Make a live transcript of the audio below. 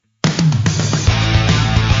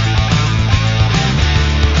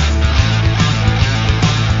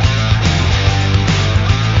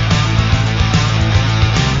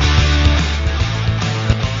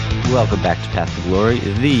Welcome back to Path to Glory,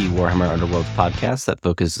 the Warhammer Underworlds podcast that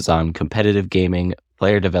focuses on competitive gaming,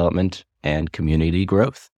 player development, and community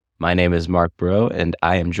growth. My name is Mark Bro, and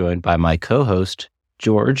I am joined by my co-host,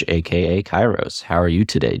 George, aka Kairos. How are you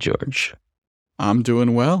today, George? I'm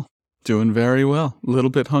doing well. Doing very well. A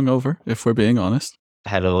little bit hungover, if we're being honest.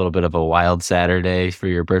 Had a little bit of a wild Saturday for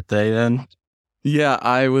your birthday then? Yeah,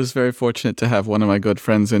 I was very fortunate to have one of my good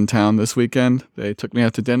friends in town this weekend. They took me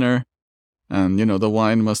out to dinner, and, the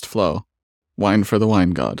wine must flow. Wine for the wine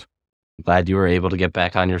god. Glad you were able to get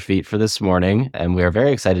back on your feet for this morning, and we are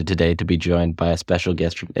very excited today to be joined by a special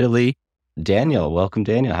guest from Italy, Daniel. Welcome,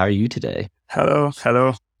 Daniel. How are you today? Hello.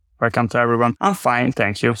 Welcome to everyone. I'm fine,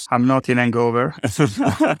 thank you. I'm not in hangover,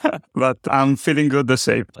 but I'm feeling good the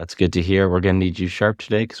same. That's good to hear. We're going to need you sharp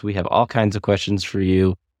today because we have all kinds of questions for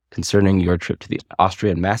you concerning your trip to the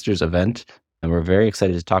Austrian Masters event, and we're very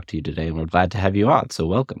excited to talk to you today, and we're glad to have you on, so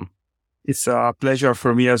welcome. It's a pleasure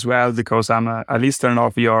for me as well because I'm a listener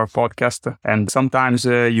of your podcast, and sometimes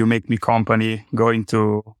you make me company going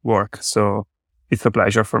to work, so it's a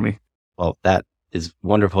pleasure for me. Well, that is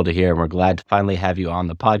wonderful to hear, and we're glad to finally have you on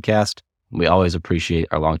the podcast. We always appreciate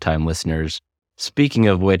our longtime listeners. Speaking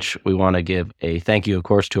of which, we want to give a thank you, of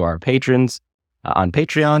course, to our patrons on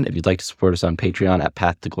Patreon. If you'd like to support us on Patreon at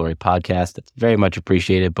Path to Glory Podcast, that's very much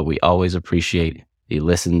appreciated, but we always appreciate the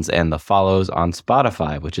listens and the follows on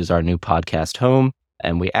Spotify, which is our new podcast home.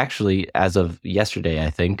 And we actually, as of yesterday, I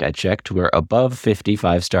think I checked, we're above 50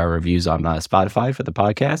 5-star reviews on Spotify for the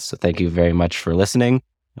podcast. So thank you very much for listening.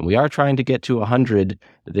 And we are trying to get to 100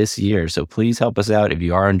 this year. So please help us out if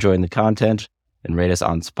you are enjoying the content and rate us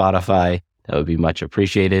on Spotify. That would be much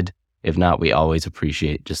appreciated. If not, we always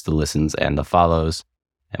appreciate just the listens and the follows.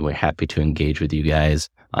 And we're happy to engage with you guys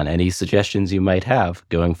on any suggestions you might have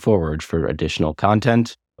going forward for additional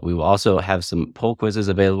content. We will also have some poll quizzes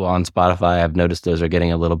available on Spotify. I've noticed those are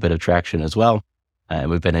getting a little bit of traction as well. And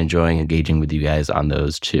we've been enjoying engaging with you guys on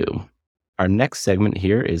those too. Our next segment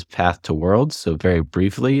here is Path to Worlds. So very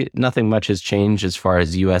briefly, nothing much has changed as far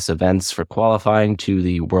as U.S. events for qualifying to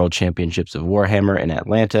the World Championships of Warhammer in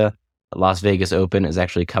Atlanta. The Las Vegas Open is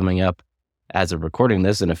actually coming up as of recording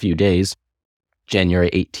this in a few days, January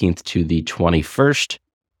 18th to the 21st.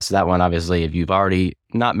 So that one, obviously, if you've already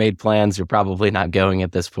not made plans, you're probably not going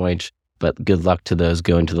at this point. But good luck to those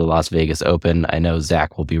going to the Las Vegas Open. I know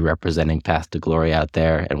Zach will be representing Path to Glory out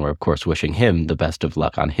there, and we're, of course, wishing him the best of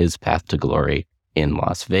luck on his Path to Glory in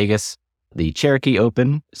Las Vegas. The Cherokee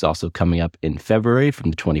Open is also coming up in February from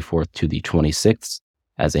the 24th to the 26th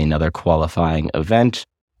as another qualifying event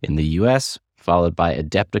in the U.S., followed by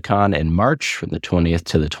Adepticon in March from the 20th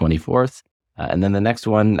to the 24th. And then the next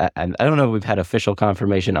one, I don't know if we've had official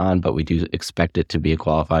confirmation on, but we do expect it to be a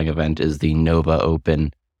qualifying event, is the Nova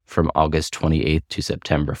Open from August 28th to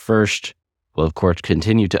September 1st. We'll, of course,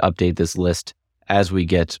 continue to update this list as we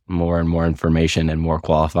get more and more information and more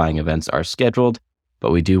qualifying events are scheduled.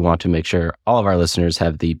 But we do want to make sure all of our listeners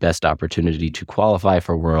have the best opportunity to qualify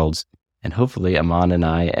for Worlds. And hopefully Aman and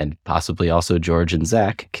I, and possibly also George and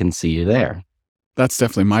Zach, can see you there. That's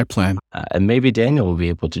definitely my plan. And maybe Daniel will be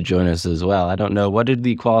able to join us as well. I don't know. What are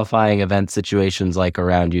the qualifying event situations like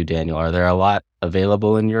around you, Daniel? Are there a lot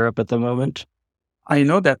available in Europe at the moment? I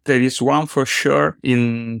know that there is one for sure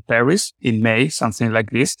in Paris in May, something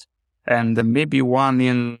like this, and maybe one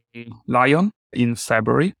in Lyon in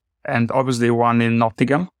February, and obviously one in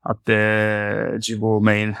Nottingham at the GVO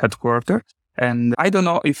main headquarters. And I don't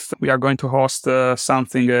know if we are going to host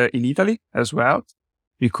something in Italy as well,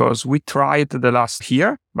 because we tried the last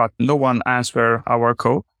year, but no one answered our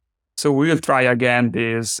call. So we will try again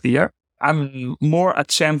this year. I'm more a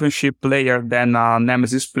championship player than a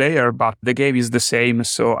Nemesis player, but the game is the same.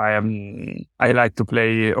 So I like to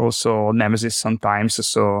play also Nemesis sometimes.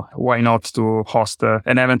 So why not to host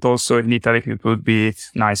an event also in Italy? It would be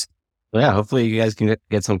nice. Well, yeah, hopefully you guys can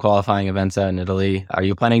get some qualifying events out in Italy. Are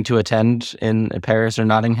you planning to attend in Paris or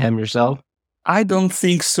Nottingham yourself? I don't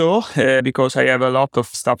think so, because I have a lot of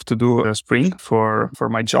stuff to do spring for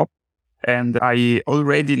my job. And I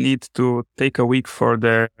already need to take a week for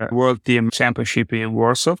the World Team Championship in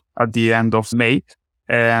Warsaw at the end of May.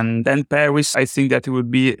 And then Paris, I think that it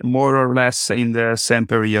would be more or less in the same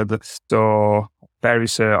period. So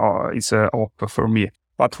Paris is up for me.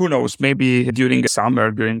 But who knows, maybe during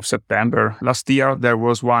summer, during September. Last year, there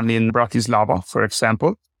was one in Bratislava, for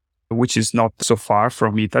example, which is not so far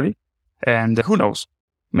from Italy. And who knows,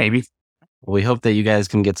 maybe. We hope that you guys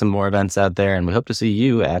can get some more events out there, and we hope to see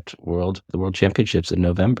you at the World Championships in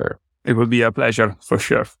November. It will be a pleasure, for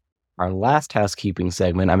sure. Our last housekeeping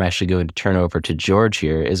segment, I'm actually going to turn over to George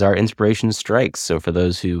here, is our Inspiration Strikes. So for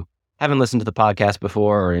those who haven't listened to the podcast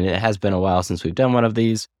before, or it has been a while since we've done one of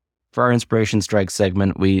these, For our Inspiration Strike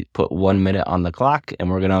segment, we put 1 minute on the clock, and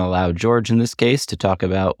we're going to allow George in this case to talk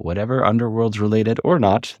about whatever Underworlds related or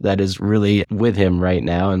not that is really with him right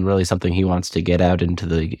now and really something he wants to get out into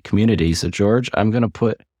the community. So George, I'm going to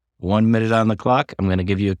put 1 minute on the clock. I'm going to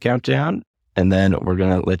give you a countdown, and then we're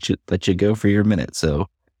going to let you go for your minute. So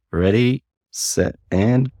ready, set,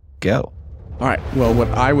 and go. All right. Well, what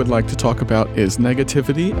I would like to talk about is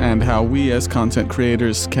negativity and how we as content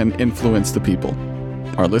creators can influence the people.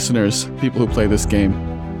 Our listeners, people who play this game.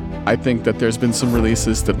 I think that there's been some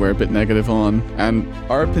releases that we're a bit negative on, and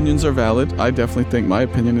our opinions are valid. I definitely think my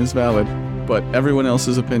opinion is valid, but everyone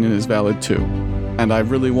else's opinion is valid too. And I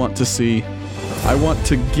really want to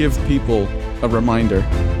give people a reminder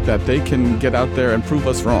that they can get out there and prove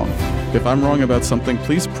us wrong. If I'm wrong about something,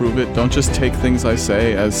 please prove it. Don't just take things I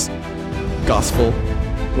say as gospel,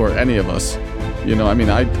 or any of us.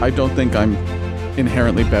 I don't think I'm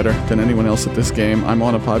inherently better than anyone else at this game. I'm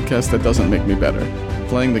on a podcast that doesn't make me better.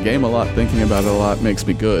 Playing the game a lot, thinking about it a lot makes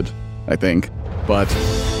me good, I think. But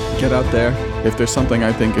get out there. If there's something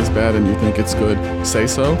I think is bad and you think it's good, say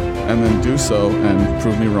so, and then do so and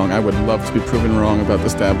prove me wrong. I would love to be proven wrong about the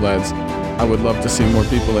Stab Lads. I would love to see more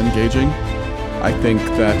people engaging. I think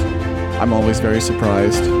that I'm always very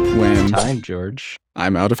surprised when... Time, George.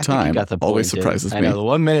 I'm out of time. You got the point, always surprises me. me. I know, the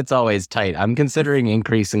 1 minute's always tight. I'm considering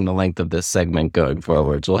increasing the length of this segment going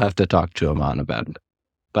forwards. We'll have to talk to him on about it.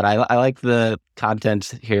 But I like the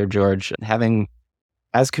content here, George.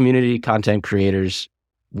 As community content creators,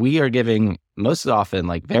 we are giving most often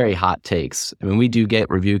very hot takes. I mean, we do get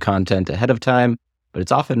review content ahead of time, but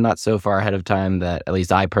it's often not so far ahead of time that at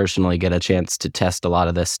least I personally get a chance to test a lot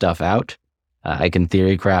of this stuff out. I can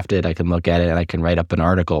theory craft it, I can look at it, and I can write up an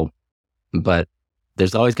article. But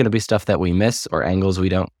there's always going to be stuff that we miss or angles we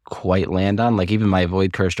don't quite land on. Like even my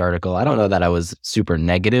Void Cursed article, I don't know that I was super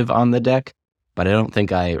negative on the deck, but I don't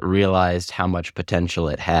think I realized how much potential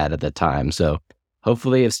it had at the time. So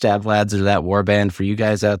hopefully if Stab Lads are that warband for you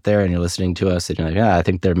guys out there and you're listening to us and you're like, I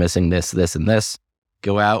think they're missing this, this, and this,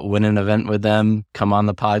 go out, win an event with them, come on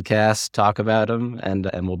the podcast, talk about them, and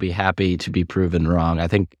we'll be happy to be proven wrong. I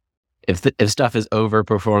think if stuff is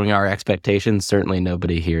overperforming our expectations, certainly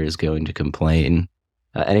nobody here is going to complain.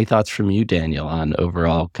 Any thoughts from you, Daniel, on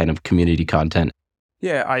overall kind of community content?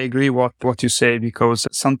 Yeah, I agree what you say, because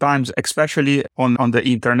sometimes, especially on the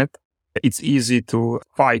internet, it's easy to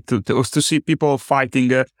fight, to see people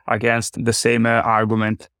fighting against the same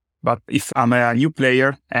argument. But if I'm a new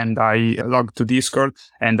player and I log to Discord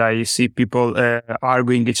and I see people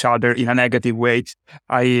arguing each other in a negative way,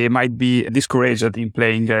 I might be discouraged in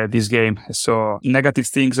playing this game. So negative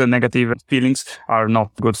things and negative feelings are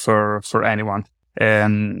not good for anyone.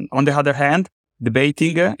 On the other hand,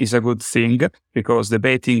 debating is a good thing, because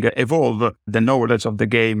debating evolves the knowledge of the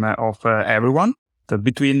game of everyone. So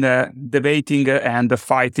between debating and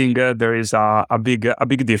fighting, there is a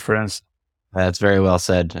big difference. That's very well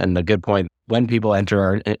said, and a good point. When people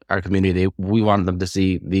enter our community, we want them to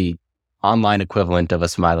see the online equivalent of a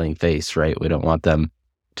smiling face, right? We don't want them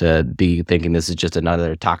to be thinking this is just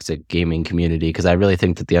another toxic gaming community, because I really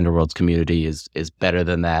think that the Underworlds community is better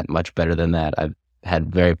than that, much better than that. I've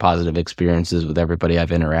had very positive experiences with everybody I've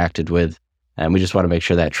interacted with, and we just want to make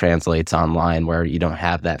sure that translates online, where you don't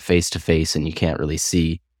have that face-to-face and you can't really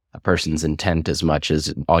see a person's intent as much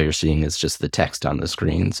as all you're seeing is just the text on the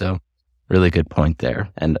screen. So really good point there.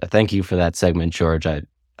 And thank you for that segment, George. I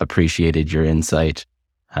appreciated your insight,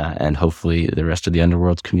 and hopefully the rest of the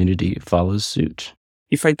Underworlds community follows suit.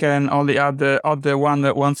 If I can only add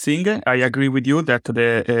one thing, I agree with you that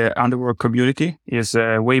the Underworld community is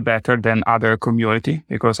way better than other community,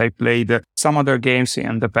 because I played some other games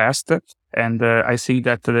in the past, and I think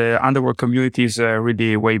that the Underworld community is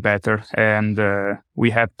really way better, and we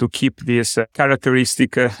have to keep this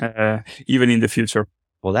characteristic even in the future.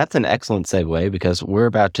 Well, that's an excellent segue, because we're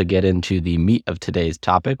about to get into the meat of today's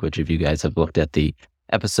topic, which if you guys have looked at the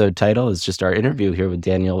episode title, is just our interview here with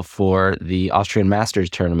Daniel for the Austrian Masters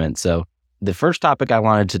tournament. So the first topic I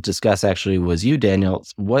wanted to discuss actually was you, Daniel.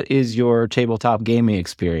 What is your tabletop gaming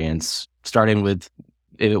experience? Starting with,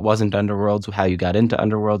 if it wasn't Underworlds, how you got into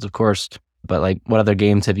Underworlds, of course, but what other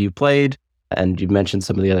games have you played? And you mentioned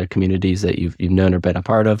some of the other communities that you've known or been a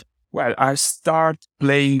part of. Well, I started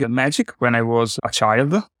playing Magic when I was a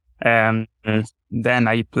child, and then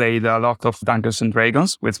I played a lot of Dungeons and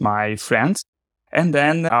Dragons with my friends. And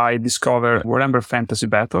then I discovered Warhammer Fantasy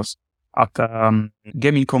Battles at a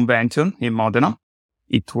gaming convention in Modena.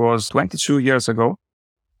 It was 22 years ago.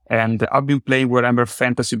 And I've been playing Warhammer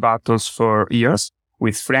Fantasy Battles for years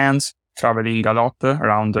with friends, traveling a lot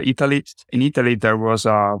around Italy. In Italy, there was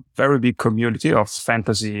a very big community of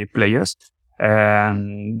fantasy players.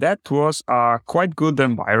 And that was a quite good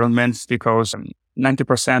environment because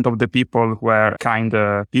 90% of the people were kind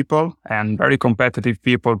people and very competitive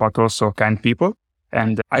people, but also kind people.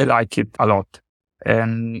 And I like it a lot.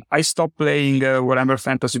 And I stopped playing Warhammer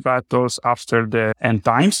Fantasy Battles after the end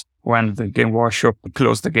times when the Game Workshop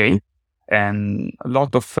closed the game. And a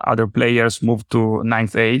lot of other players moved to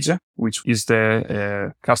Ninth Age, which is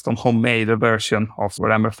the custom homemade version of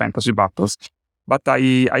Warhammer Fantasy Battles. But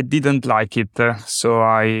I didn't like it, so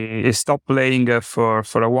I stopped playing for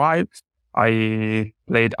a while. I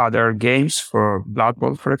played other games, for Blood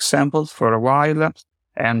Bowl, for example, for a while,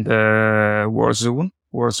 and Warzone.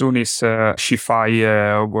 Warzone is a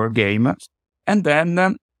sci-fi war game. And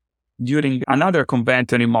then during another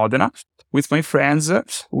convention in Modena, with my friends,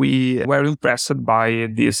 we were impressed by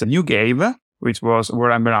this new game, which was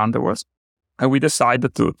Warhammer Underworlds. And we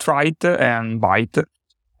decided to try it and buy it.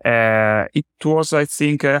 It was, I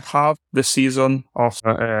think, half the season of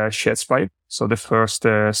Shadespire, so the first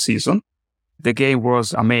season. The game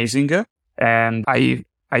was amazing, and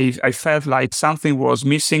I felt like something was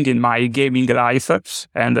missing in my gaming life,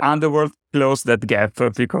 and Underworld closed that gap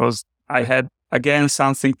because I had, again,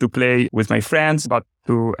 something to play with my friends, but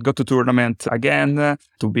to go to tournament again,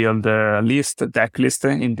 to build a deck list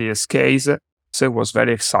in this case. So it was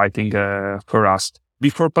very exciting for us.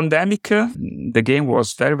 Before pandemic, the game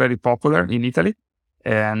was very, very popular in Italy.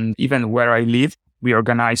 And even where I live, we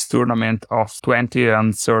organized tournament of 20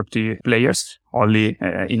 and 30 players only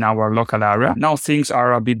in our local area. Now things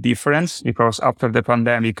are a bit different because after the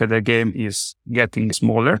pandemic, the game is getting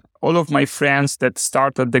smaller. All of my friends that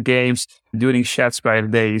started the games during Shadespire,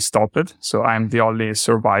 they stopped. So I'm the only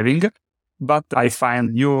surviving. But I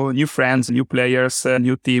find new friends, new players,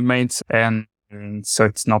 new teammates. And so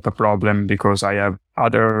it's not a problem because I have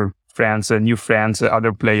other friends, new friends,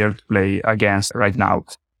 other players to play against right now.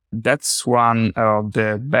 That's one of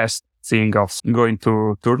the best thing of going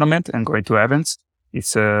to tournament and going to events.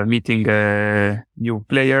 It's meeting a new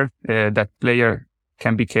player. That player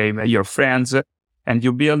can become your friends, and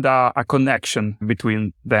you build a connection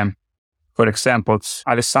between them. For example,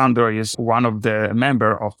 Alessandro is one of the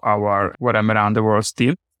members of our Warhammer Underworlds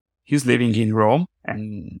team. He's living in Rome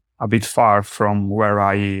and a bit far from where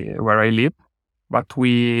I live. But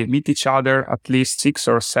we meet each other at least 6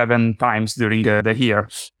 or 7 times during the year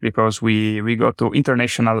because we go to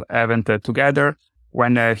international event together.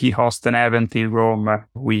 When he hosts an event in Rome,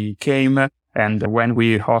 we came. And when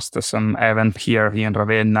we host some event here in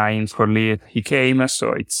Ravenna, in Forlì, he came.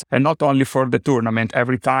 So it's not only for the tournament.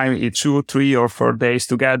 Every time it's 2, 3 or 4 days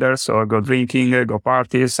together. So go drinking, go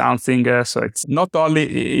party, something. So it's not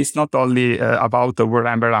only about the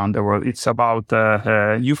Warhammer Underworld. It's about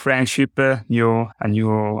new friendship, a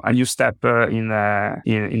new step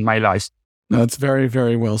in my life. That's very,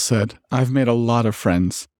 very well said. I've made a lot of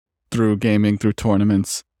friends through gaming, through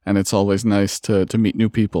tournaments, and it's always nice to meet new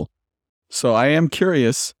people. So I am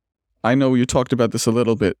curious, I know you talked about this a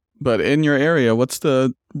little bit, but in your area, what's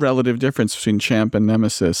the relative difference between champ and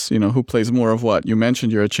nemesis? You know, who plays more of what? You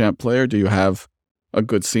mentioned you're a champ player. Do you have a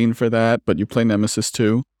good scene for that, but you play nemesis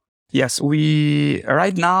too? Yes,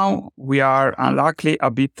 right now we are unluckily a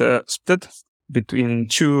bit split between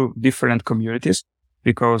 2 different communities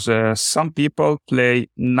because some people play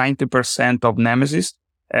 90% of nemesis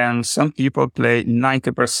and some people play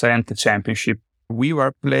 90% championship. We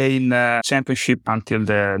were playing championship until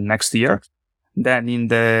the next year. Then in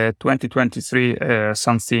the 2023,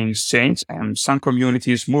 some things changed and some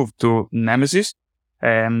communities moved to Nemesis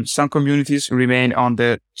and some communities remain on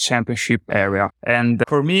the championship area. And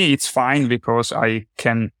for me, it's fine because I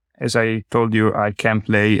can, as I told you, I can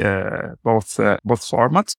play both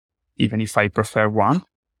formats, even if I prefer one.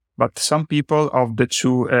 But some people of the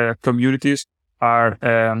 2 communities are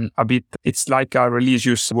a bit, it's like a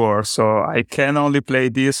religious war. So I can only play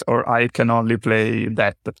this or I can only play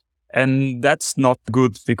that. And that's not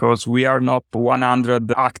good because we are not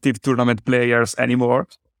 100 active tournament players anymore.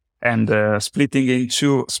 And splitting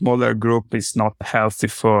into smaller group is not healthy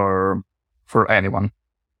for anyone.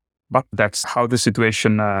 But that's how the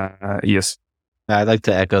situation is. I'd like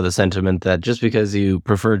to echo the sentiment that just because you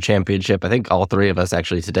prefer championship, I think all 3 of us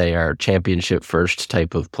actually today are championship first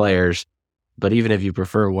type of players. But even if you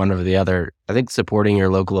prefer one over the other, I think supporting your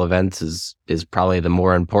local events is probably the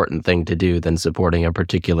more important thing to do than supporting a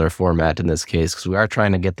particular format in this case, because we are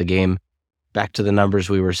trying to get the game back to the numbers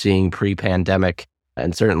we were seeing pre-pandemic.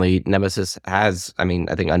 And certainly Nemesis has, I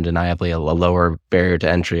think undeniably a lower barrier to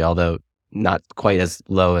entry, although not quite as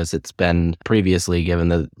low as it's been previously, given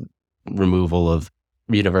the removal of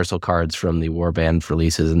universal cards from the Warband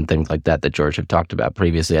releases and things like that George have talked about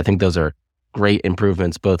previously. I think those are great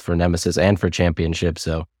improvements both for Nemesis and for Championship.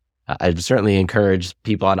 So I'd certainly encourage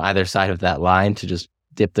people on either side of that line to just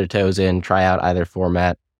dip their toes in, try out either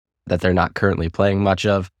format that they're not currently playing much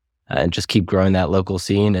of, and just keep growing that local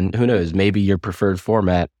scene. And who knows, maybe your preferred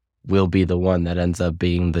format will be the one that ends up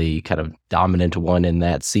being the kind of dominant one in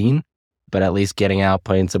that scene. But at least getting out,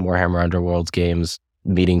 playing some Warhammer Underworlds games,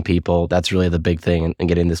 meeting people, that's really the big thing, and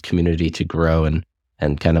getting this community to grow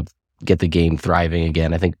and kind of get the game thriving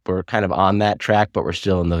again. I think we're kind of on that track, but we're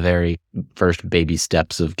still in the very first baby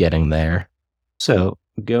steps of getting there. So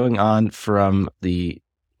going on from the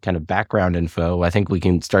kind of background info, I think we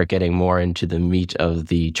can start getting more into the meat of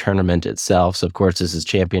the tournament itself. So of course, this is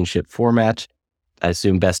Championship format. I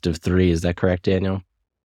assume best of 3. Is that correct, Daniel?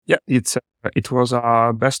 Yeah, it was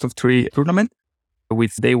a best of 3 tournament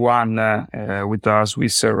with day 1 with a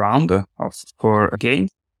Swiss round of 4 games.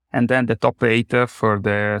 And then the top 8 for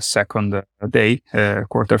the second day,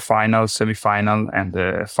 quarterfinal, semifinal,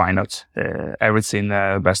 and finals. Everything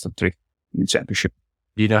best of 3 in championship.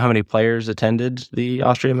 Do you know how many players attended the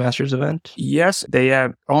Austrian Masters event? Yes, they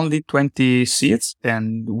have only 20 seats,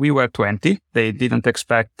 and we were 20. They didn't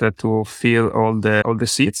expect to fill all the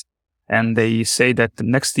seats, and they say that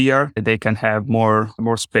next year they can have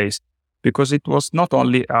more space, because it was not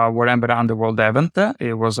only a Warhammer Underworld event,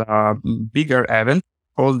 it was a bigger event.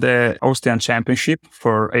 All the Austrian Championship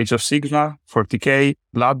for Age of Sigmar, 40K,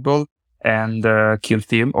 Blood Bowl, and Kill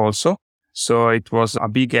Team also. So it was a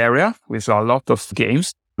big area with a lot of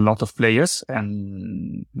games, a lot of players,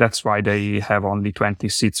 and that's why they have only 20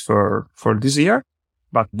 seats for this year.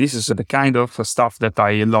 But this is the kind of stuff that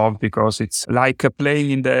I love, because it's like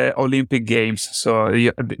playing in the Olympic Games. So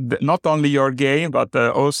not only your game, but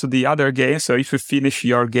also the other games. So if you finish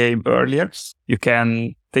your game earlier, you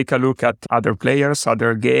can take a look at other players,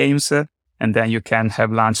 other games, and then you can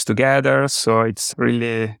have lunch together. So it's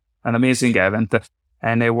really an amazing event.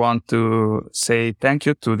 And I want to say thank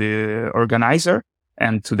you to the organizer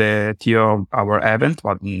and to the TO of our event,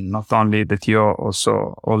 but not only the TO,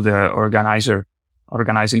 also all the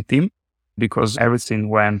organizing team, because everything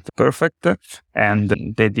went perfect and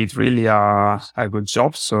they did really a good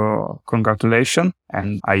job. So congratulations.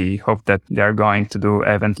 And I hope that they are going to do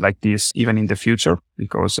event like this even in the future,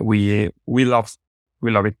 because we love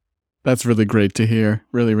it. That's really great to hear.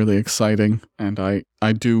 Really, really exciting. And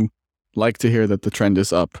I do like to hear that the trend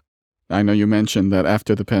is up. I know you mentioned that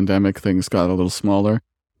after the pandemic, things got a little smaller,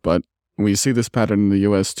 but we see this pattern in the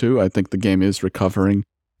US too. I think the game is recovering.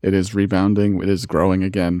 It is rebounding. It is growing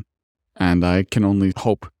again. And I can only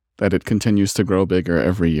hope that it continues to grow bigger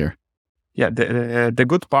every year. Yeah, the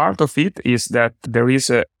good part of it is that there is,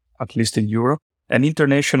 at least in Europe, an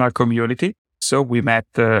international community. So we met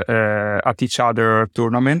at each other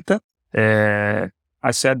tournament. I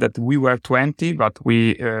said that we were 20, but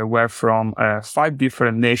we were from 5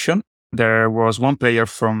 different nations. There was 1 player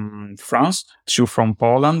from France, 2 from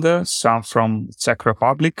Poland, some from Czech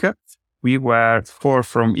Republic. We were 4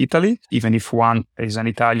 from Italy, even if 1 is an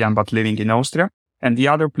Italian but living in Austria, and the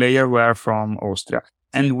other player were from Austria.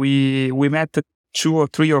 And we met 2 or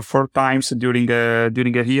 3 or 4 times during a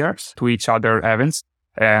year to each other events,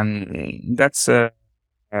 and that's a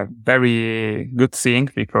very good thing,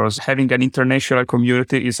 because having an international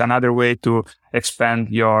community is another way to expand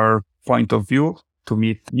your point of view, to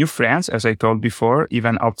meet new friends, as I told before,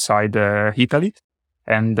 even outside Italy.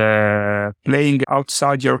 And playing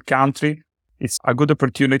outside your country, it's a good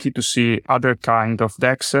opportunity to see other kind of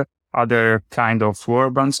decks, other kind of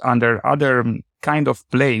warbands, other kind of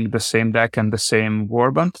playing the same deck and the same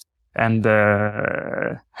warband, and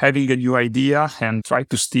having a new idea and try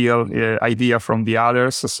to steal idea from the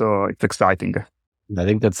others. So it's exciting. I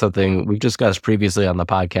think that's something we've discussed previously on the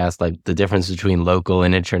podcast, like the difference between local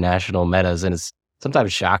and international metas. And it's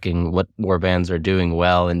sometimes shocking what warbands are doing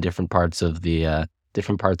well in different parts of the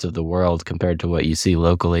world compared to what you see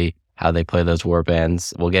locally, how they play those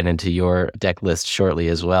warbands. We'll get into your deck list shortly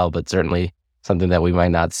as well, but certainly something that we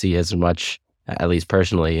might not see as much, at least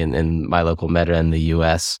personally, in my local meta in the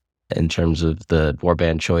US, in terms of the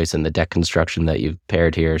warband choice and the deck construction that you've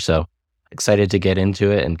paired here. So excited to get into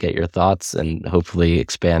it and get your thoughts, and hopefully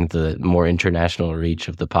expand the more international reach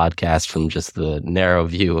of the podcast from just the narrow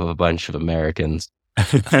view of a bunch of Americans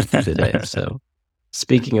today. So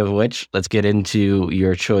speaking of which, let's get into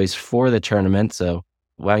your choice for the tournament. So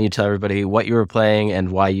why don't you tell everybody what you were playing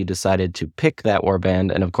and why you decided to pick that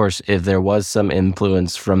warband? And of course, if there was some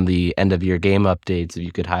influence from the end of your game updates, if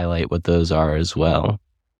you could highlight what those are as well.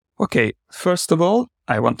 Okay, first of all,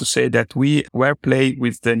 I want to say that we were playing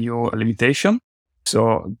with the new limitation.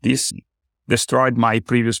 So this destroyed my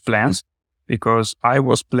previous plans, because I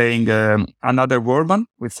was playing another warband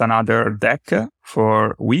with another deck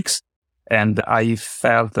for weeks. And I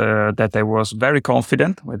felt that I was very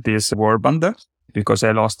confident with this warband because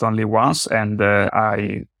I lost only once. And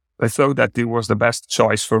I thought that it was the best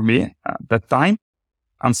choice for me at that time.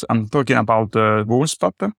 I'm talking about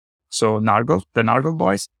Woolspot, so Nargle, the Nargle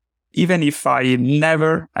boys. Even if I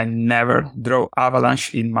never draw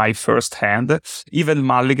Avalanche in my first hand, even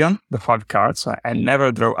Mulligan, the 5 cards, I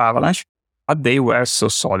never draw Avalanche, but they were so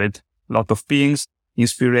solid. A lot of pings,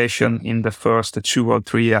 inspiration in the first 2 or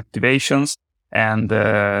 3 activations, and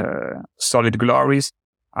solid glories.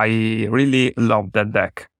 I really love that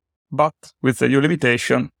deck. But with the new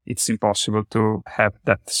limitation, it's impossible to have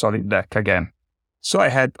that solid deck again. So I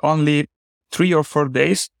had only 3 or 4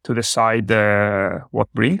 days to decide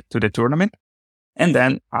what bring to the tournament. And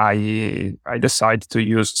then I decided to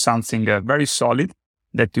use something very solid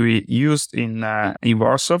that we used in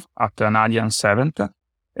Warsaw at an Alliance event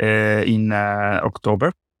in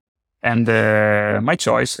October. And my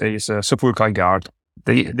choice is Sepulchral Guard.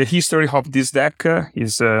 The history of this deck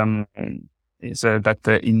is that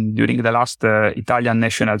during the last Italian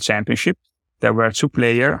National Championship, there were 2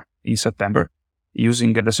 players in September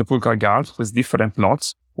using the Sepulchral Guard with different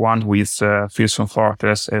lots, one with Fearsome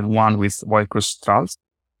Fortress and one with Voidcrust Strals.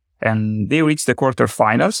 And they reached the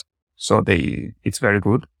quarterfinals, so it's very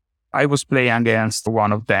good. I was playing against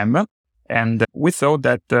one of them, and we thought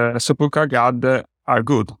that Sepulchral Guard are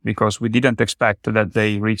good because we didn't expect that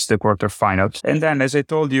they reached the quarterfinals. And then, as I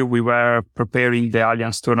told you, we were preparing the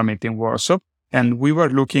Alliance tournament in Warsaw, and we were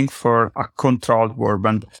looking for a controlled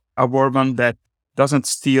warband, a warband that doesn't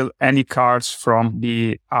steal any cards from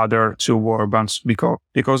the other 2 warbands,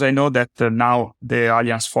 because I know that now the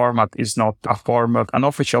Alliance format is not an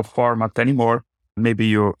official format anymore. Maybe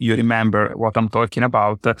you remember what I'm talking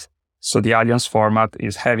about. So the Alliance format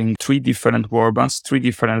is having 3 different warbands, 3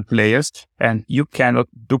 different players, and you cannot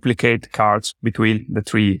duplicate cards between the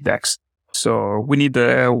 3 decks. So we need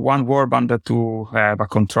one warband to have a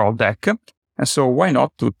control deck. And so why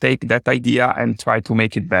not to take that idea and try to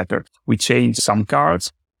make it better? We changed some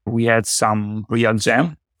cards. We had some real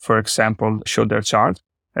gem, for example, Shoulder Charge.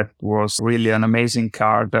 That was really an amazing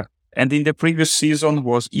card. And in the previous season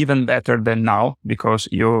was even better than now because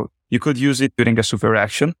you could use it during a super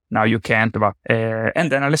action. Now you can't. But,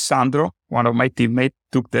 and then Alessandro, one of my teammates,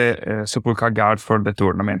 took the Sepulchral Guard for the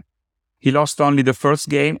tournament. He lost only the first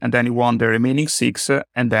game and then he won the remaining 6.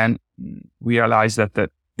 And then we realized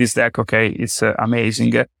that this deck, okay, it's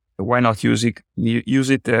amazing. Why not use it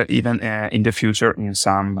even in the future in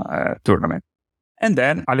some tournament? And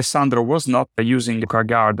then Alessandro was not using Sepulchral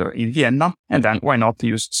Guard in Vienna, and then why not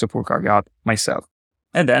use Sepulchral Guard myself?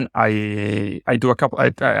 And then I do a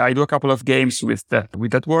couple of games with that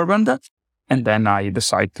warband, and then I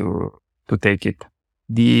decide to take it.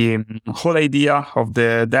 The whole idea of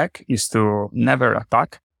the deck is to never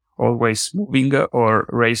attack, always moving or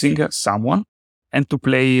raising someone, and to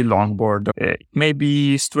play longboard. It may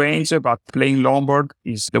be strange, but playing longboard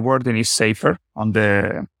the warden is safer and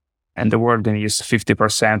the warden is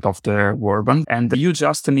 50% of the warband. And you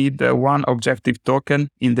just need 1 objective token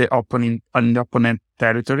in the opponent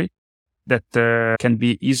territory that can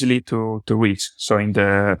be easily to reach. So in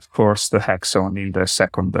the first hex zone, in the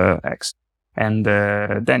second hex. And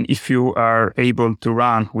then if you are able to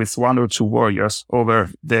run with 1 or 2 warriors over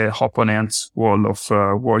the opponent's wall of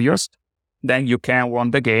warriors, then you can win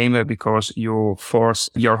the game because you force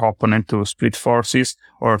your opponent to split forces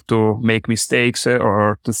or to make mistakes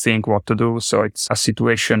or to think what to do. So it's a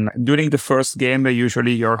situation. During the first game,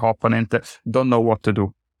 usually your opponent don't know what to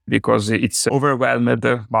do because it's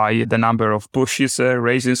overwhelmed by the number of pushes,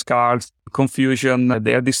 raising cards, confusion,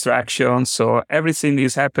 their distractions. So everything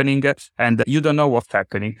is happening and you don't know what's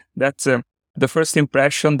happening. That's the first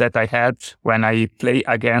impression that I had when I play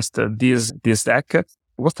against this deck.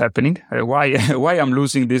 What's happening? Why I'm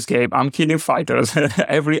losing this game? I'm killing fighters.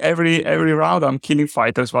 every round I'm killing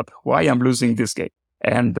fighters, but why I'm losing this game?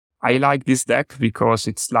 And I like this deck because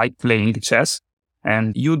it's like playing chess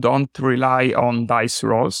and you don't rely on dice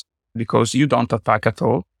rolls because you don't attack at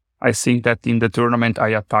all. I think that in the tournament I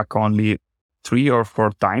attack only 3 or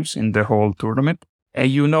 4 times in the whole tournament.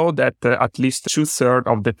 And you know that at least 2/3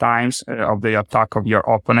 of the times of the attack of your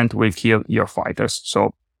opponent will kill your fighters.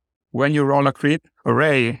 So when you roll a crit,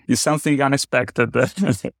 hooray, is something unexpected.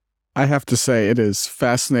 I have to say, it is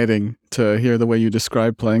fascinating to hear the way you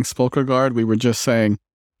describe playing Sepulchral Guard. We were just saying,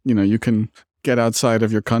 you can get outside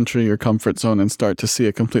of your country, your comfort zone, and start to see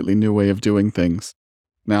a completely new way of doing things.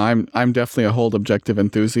 Now, I'm definitely a hold objective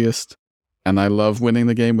enthusiast, and I love winning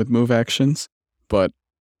the game with move actions, but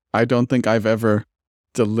I don't think I've ever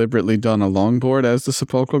deliberately done a longboard as the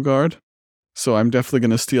Sepulchral Guard. So I'm definitely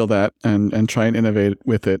going to steal that and try and innovate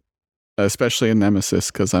with it, especially in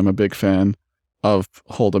Nemesis, because I'm a big fan of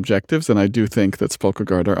hold objectives, and I do think that Sepulchral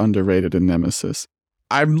Guard are underrated in Nemesis.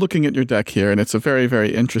 I'm looking at your deck here, and it's a very,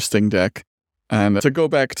 very interesting deck. And to go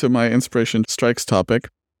back to my Inspiration Strikes topic,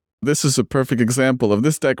 this is a perfect example of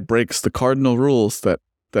this deck breaks the cardinal rules that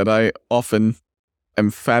I often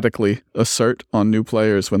emphatically assert on new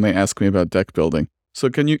players when they ask me about deck building. So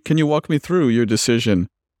can you walk me through your decision,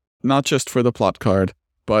 not just for the plot card,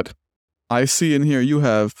 but I see in here you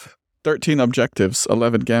have 13 objectives,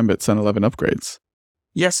 11 gambits, and 11 upgrades.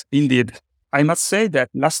 Yes, indeed. I must say that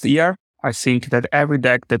last year, I think that every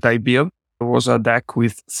deck that I built was a deck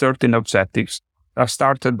with 13 objectives. I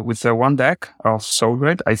started with one deck of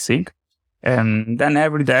Soulgrade, I think, and then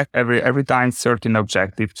every deck, every time 13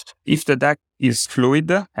 objectives. If the deck is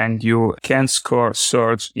fluid and you can score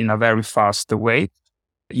Surge in a very fast way,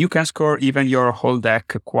 you can score even your whole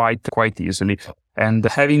deck quite easily. And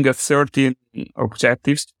having a 13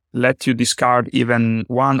 objectives let you discard even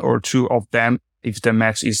one or two of them if the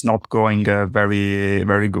match is not going very,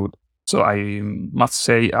 very good. So I must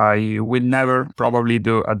say I will never probably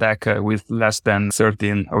do a deck with less than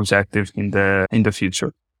 13 objectives in the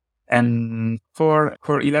future. And for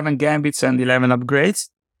 11 gambits and 11 upgrades,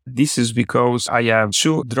 this is because I have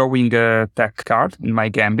 2 drawing tech card in my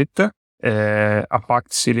gambit, a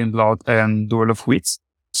Pact, Sealing Blood, and Duel of Wits.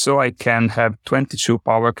 So I can have 22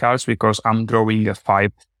 power cards because I'm drawing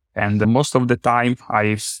 5. And most of the time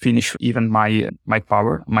I finish even my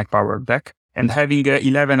power deck. And having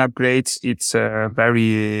 11 upgrades, it's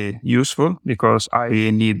very useful because I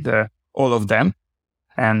need all of them.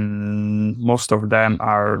 And most of them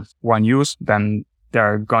are one use, then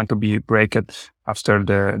they're going to be breaked after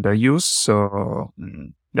the use. So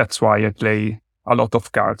that's why I play a lot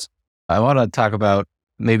of cards. I want to talk about,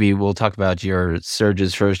 maybe we'll talk about your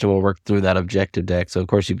surges first and we'll work through that objective deck. So of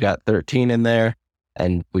course you've got 13 in there.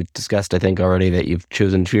 And we've discussed, I think, already that you've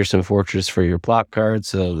chosen Fearsome Fortress for your plot card.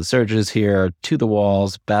 So the surges here are To the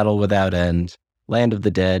Walls, Battle Without End, Land of the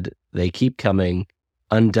Dead, They Keep Coming,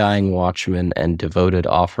 Undying Watchman, and Devoted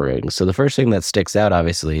Offering. So the first thing that sticks out,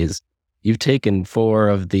 obviously, is you've taken 4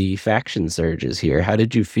 of the faction surges here. How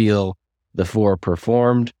did you feel the 4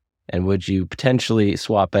 performed? And would you potentially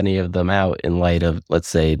swap any of them out in light of, let's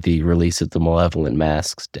say, the release of the Malevolent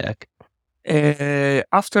Masks deck?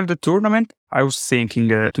 After the tournament, I was thinking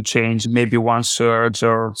to change maybe one surge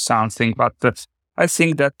or something, but I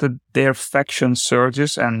think that their faction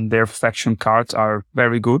surges and their faction cards are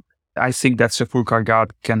very good. I think that Sepulchral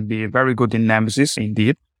Guard can be very good in Nemesis,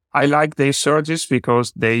 indeed. I like their surges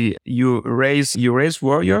because you raise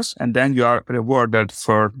warriors and then you are rewarded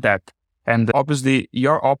for that. And obviously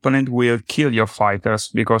your opponent will kill your fighters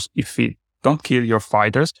because if he don't kill your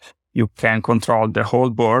fighters, you can control the whole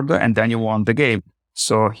board and then you won the game.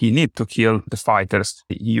 So he need to kill the fighters.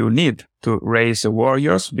 You need to raise the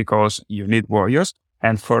warriors because you need warriors.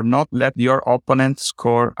 And for not let your opponent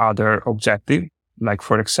score other objective, like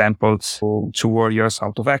for example, 2 warriors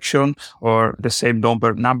out of action or the same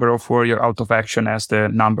number of warrior out of action as the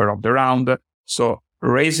number of the round. So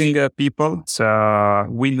raising people, it's a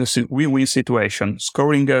win-win situation.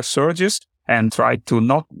 Scoring surges and try to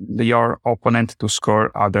not your opponent to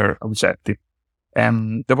score other objective.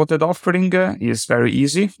 And Devoted Offering is very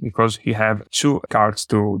easy because you have 2 cards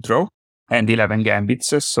to draw and 11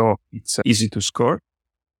 gambits, so it's easy to score.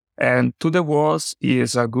 And To the Walls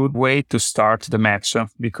is a good way to start the match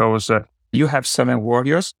because you have 7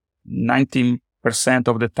 warriors. 19%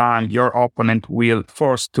 of the time your opponent will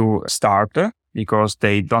force to start because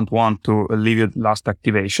they don't want to leave it last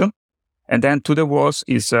activation. And then To the Walls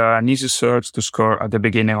is an easy surge to score at the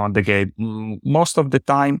beginning of the game. Most of the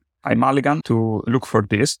time, I mulligan to look for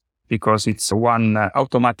this because it's one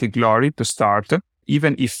automatic glory to start,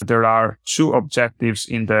 even if there are 2 objectives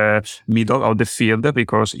in the middle of the field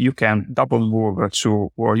because you can double move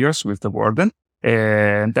 2 warriors with the Warden.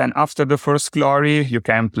 And then after the first glory, you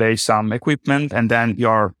can play some equipment and then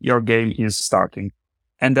your game is starting.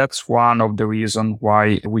 And that's one of the reasons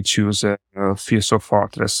why we choose Fearsome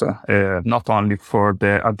Fortress, not only for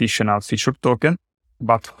the additional feature token,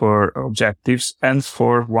 but for objectives and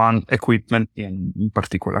for one equipment in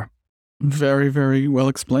particular. Very, very well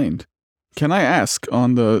explained. Can I ask,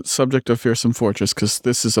 on the subject of Fearsome Fortress, because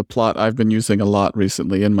this is a plot I've been using a lot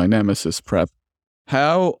recently in my Nemesis prep,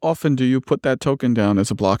 how often do you put that token down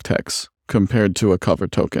as a block text compared to a cover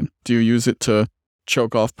token? Do you use it to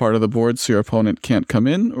choke off part of the board so your opponent can't come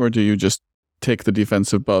in, or do you just take the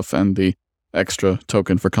defensive buff and the extra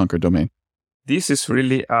token for Conquer Domain? This is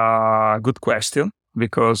really a good question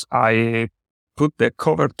because I put the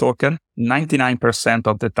cover token 99%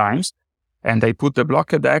 of the times, and I put the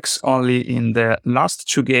blocked X only in the last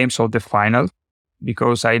 2 games of the final,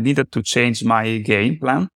 because I needed to change my game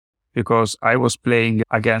plan, because I was playing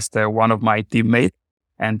against one of my teammates,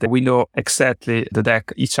 and we know exactly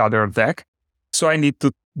each other's deck. So I need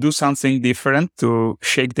to do something different to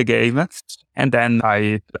shake the game. And then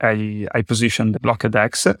I positioned the blocked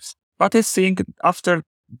X. But I think after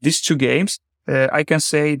these 2 games, I can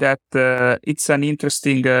say that it's an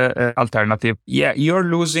interesting alternative. Yeah, you're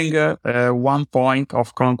losing 1 point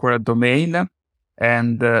of Conquered Domain,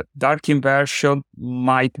 and Dark Inversion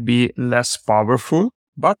might be less powerful,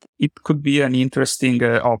 but it could be an interesting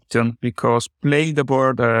option, because playing the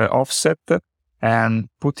board offset and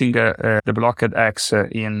putting the blocked X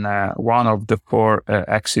in one of the 4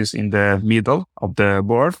 axes in the middle of the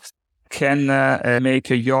board can make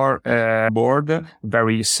your board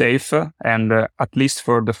very safe, and at least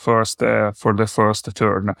for the first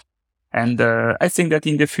turn. And I think that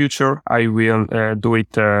in the future I will do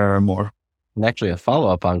it more. And actually, a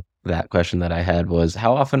follow-up on that question that I had was,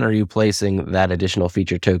 how often are you placing that additional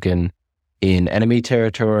feature token in enemy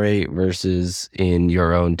territory versus in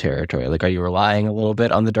your own territory? Like, are you relying a little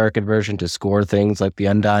bit on the Dark Inversion to score things like the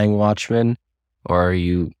Undying Watchman, or are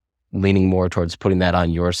you leaning more towards putting that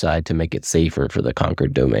on your side to make it safer for the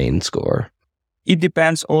Conquered Domain score? It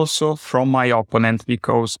depends also from my opponent,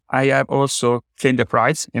 because I have also Claim the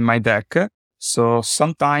Prize in my deck. So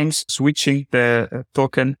sometimes switching the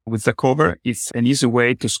token with the cover is an easy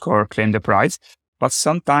way to score Claim the Prize. But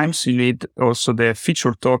sometimes you need also the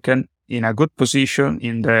feature token in a good position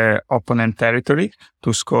in the opponent territory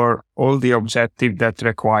to score all the objective that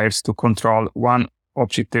requires to control one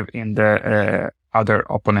objective in the other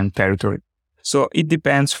opponent territory. So it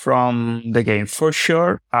depends from the game. For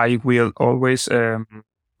sure, I will always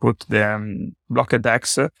put the blocked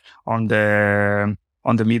X on the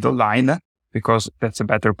middle line, because that's a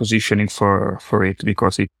better positioning for it,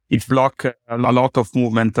 because it blocks a lot of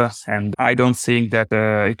movement, and I don't think that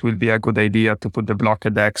it will be a good idea to put the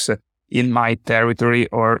blocked X in my territory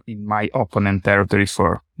or in my opponent territory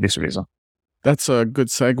for this reason. That's a good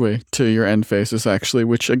segue to your end phases, actually,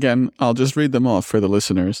 which, again, I'll just read them off for the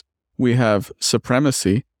listeners. We have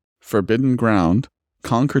Supremacy, Forbidden Ground,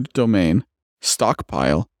 Conquered Domain,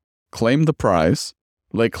 Stockpile, Claim the Prize,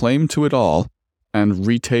 Lay Claim to It All, and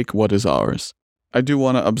Retake What Is Ours. I do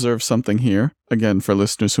want to observe something here, again, for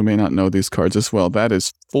listeners who may not know these cards as well. That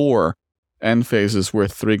is 4 end phases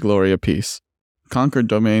worth 3 glory apiece. Conquered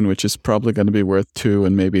Domain, which is probably going to be worth 2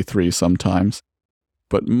 and maybe 3 sometimes.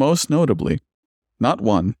 But most notably, not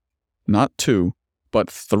 1, not 2,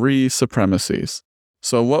 but 3 supremacies.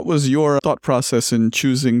 So what was your thought process in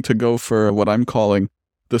choosing to go for what I'm calling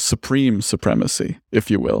the supreme supremacy,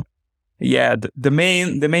 if you will? Yeah, the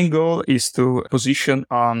main goal is to position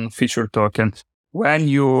on feature token. When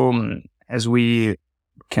you, as we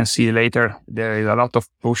can see later, there is a lot of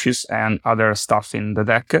pushes and other stuff in the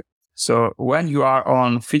deck. So when you are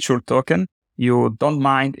on feature token, you don't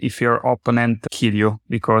mind if your opponent kill you,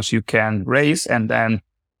 because you can raise and then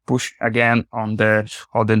push again on the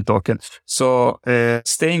Odin token. So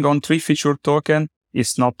staying on 3 feature token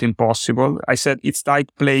is not impossible. I said it's like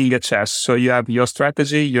playing a chess. So you have your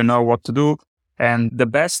strategy, you know what to do. And the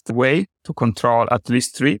best way to control at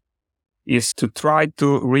least 3 is to try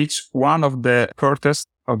to reach one of the furthest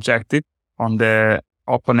objective on the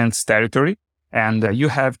opponent's territory. And you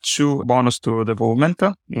have 2 bonus to the movement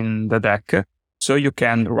in the deck. So you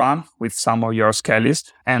can run with some of your skellies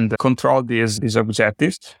and control these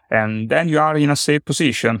objectives. And then you are in a safe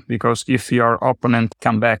position, because if your opponent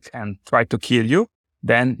come back and try to kill you,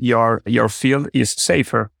 then your field is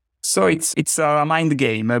safer. So it's a mind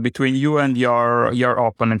game between you and your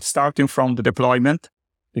opponent, starting from the deployment,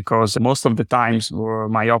 because most of the times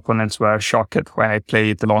my opponents were shocked when I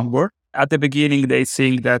played the longboard. At the beginning, they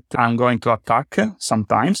think that I'm going to attack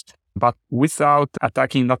sometimes, but without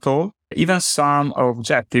attacking at all, even some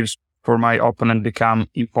objectives for my opponent become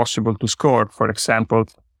impossible to score. For example,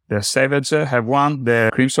 the Savage have 1, the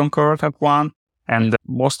Crimson Court have 1, and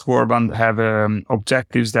most warband have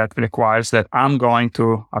objectives that requires that I'm going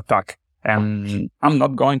to attack. And I'm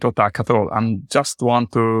not going to attack at all. I just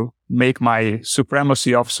want to make my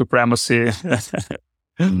supremacy of supremacy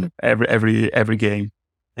every game.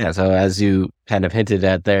 Yeah, so as you kind of hinted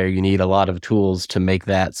at there, you need a lot of tools to make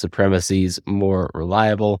that supremacies more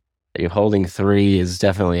reliable. You're holding 3 is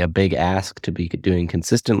definitely a big ask to be doing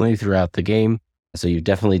consistently throughout the game. So you've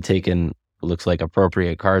definitely taken, looks like,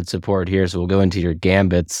 appropriate card support here. So we'll go into your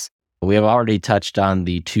gambits. We have already touched on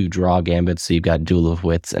the 2 draw gambits. So you've got Duel of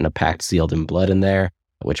Wits and a Pact Sealed in Blood in there,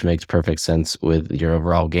 which makes perfect sense with your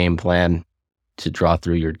overall game plan. to draw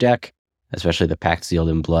through your deck, especially the Pact Sealed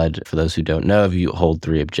in Blood. For those who don't know, if you hold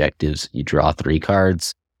 3 objectives, you draw 3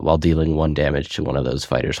 cards while dealing 1 damage to one of those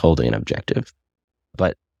fighters holding an objective.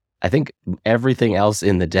 But I think everything else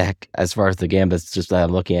in the deck, as far as the gambits just that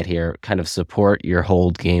I'm looking at here, kind of support your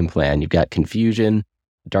hold game plan. You've got Confusion,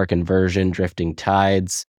 Dark Inversion, Drifting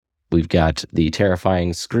Tides. We've got the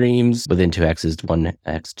Terrifying Screams. Within 2x is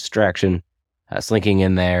 1x Distraction. Slinking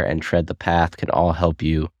in there and Tread the Path can all help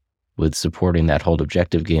you with supporting that hold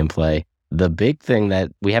objective gameplay. The big thing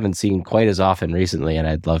that we haven't seen quite as often recently, and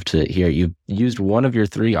I'd love to hear, you've used one of your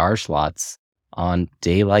 3 R slots on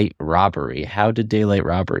Daylight Robbery. How did Daylight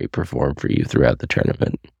Robbery perform for you throughout the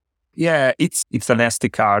tournament? Yeah, it's a nasty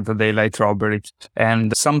card, the Daylight Robbery.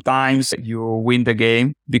 And sometimes you win the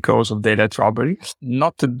game because of Daylight Robbery.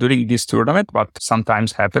 Not during this tournament, but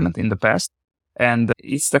sometimes happened in the past. And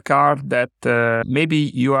it's the card that maybe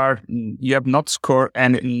you have not scored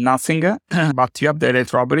nothing, but you have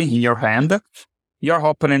Daylight Robbery in your hand. Your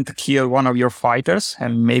opponent kill one of your fighters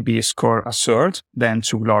and maybe score a sword, then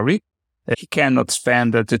 2 glory. He cannot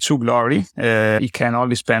spend the 2 glory. He can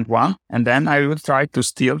only spend 1. And then I will try to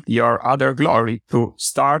steal your other glory to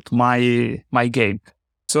start my game.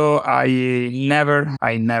 So I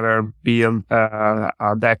never build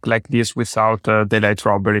a deck like this without Daylight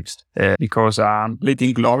Robbery because I'm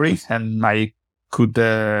bleeding glory and I could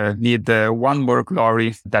need 1 more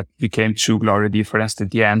glory that became 2 glory difference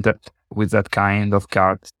at the end with that kind of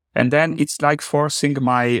card. And then it's like forcing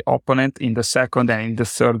my opponent in the second and in the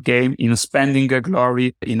third game in spending a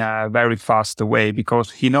glory in a very fast way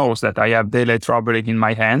because he knows that I have Daylight Robbery in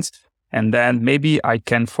my hands. And then maybe I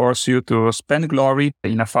can force you to spend glory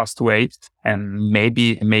in a fast way and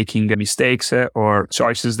maybe making mistakes or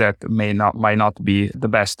choices that might not be the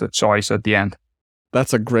best choice at the end.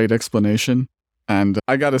 That's a great explanation. And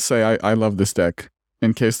I gotta say, I love this deck.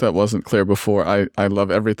 In case that wasn't clear before, I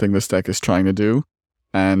love everything this deck is trying to do.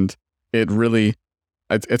 And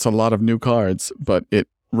it's a lot of new cards, but it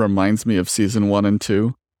reminds me of Season 1 and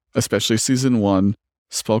 2, especially Season 1,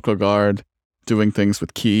 Spellcal Guard, doing things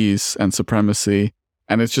with keys and supremacy.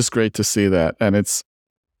 And it's just great to see that. And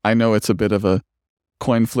I know it's a bit of a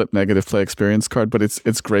coin flip negative play experience card, but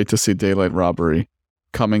it's great to see Daylight Robbery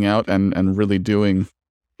coming out and really doing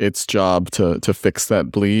its job to fix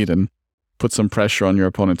that bleed and put some pressure on your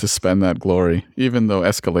opponent to spend that glory, even though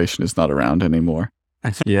escalation is not around anymore.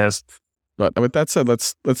 Yes. But with that said,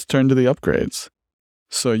 let's turn to the upgrades.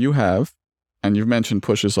 So you have, and you've mentioned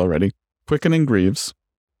pushes already, Quickening Greaves,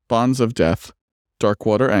 Bonds of Death,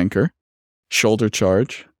 Darkwater Anchor, Shoulder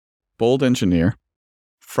Charge, Bold Engineer,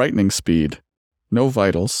 Frightening Speed, No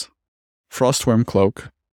Vitals, Frostworm Cloak,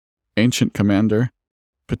 Ancient Commander,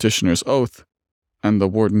 Petitioner's Oath, and the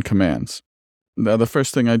Warden Commands. Now, the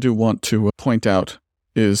first thing I do want to point out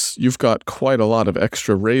is you've got quite a lot of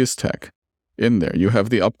extra raise tech in there. You have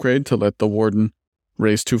the upgrade to let the Warden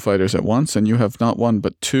raise 2 fighters at once, and you have not 1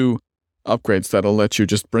 but 2 upgrades that'll let you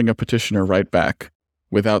just bring a Petitioner right back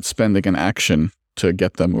without spending an action to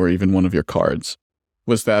get them or even one of your cards.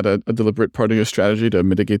 Was that a deliberate part of your strategy to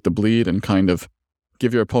mitigate the bleed and kind of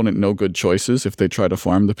give your opponent no good choices if they try to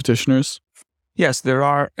farm the Petitioners? Yes, there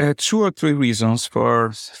are 2 or 3 reasons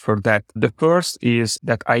for that. The first is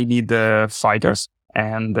that I need fighters.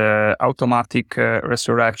 And automatic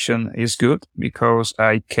resurrection is good because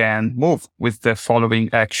I can move with the following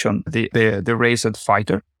action, the raised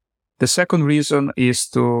fighter. The second reason is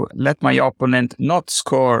to let my opponent not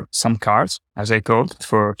score some cards, as I told,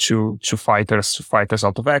 for two fighters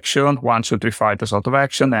out of action, 1, 2, 3 fighters out of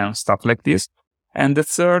action, and stuff like this. And the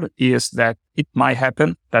third is that it might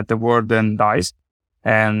happen that the Warden dies.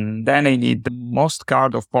 And then I need the most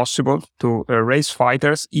card of possible to raise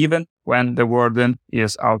fighters, even when the Warden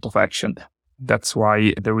is out of action. That's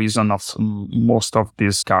why the reason of most of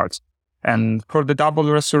these cards. And for the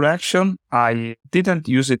double resurrection, I didn't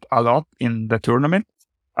use it a lot in the tournament.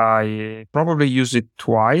 I probably used it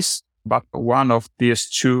twice, but one of these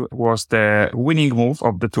 2 was the winning move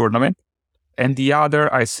of the tournament. And the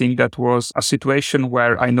other, I think that was a situation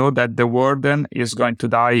where I know that the Warden is going to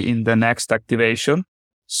die in the next activation.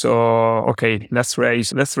 So, okay, let's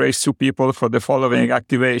raise 2 people for the following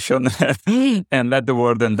activation and let the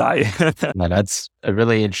Warden die. Now, that's a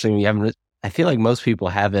really interesting. I feel like most people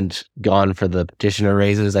haven't gone for the Petitioner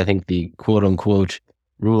raises. I think the quote unquote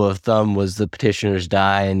rule of thumb was the Petitioners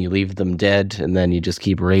die and you leave them dead and then you just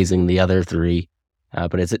keep raising the other 3.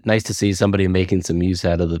 But it's nice to see somebody making some use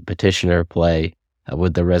out of the Petitioner play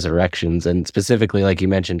with the resurrections, and specifically, like you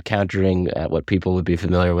mentioned, countering what people would be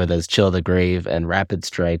familiar with as Chill the Grave and Rapid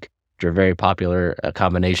Strike, which are very popular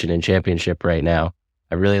combination in Championship right now.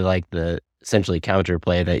 I really like the essentially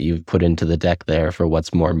counterplay that you've put into the deck there for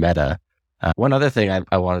what's more meta. One other thing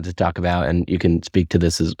I wanted to talk about, and you can speak to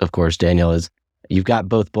this, is, of course, Daniel, is you've got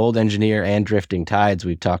both Bold Engineer and Drifting Tides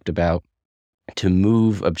we've talked about to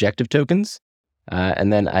move objective tokens.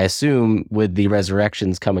 And then I assume with the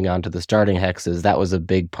resurrections coming onto the starting hexes, that was a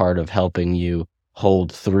big part of helping you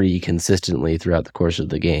hold 3 consistently throughout the course of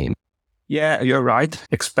the game. Yeah, you're right,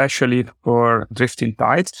 especially for Drifting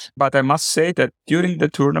Tides. But I must say that during the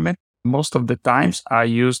tournament, most of the times I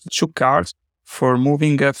used 2 cards for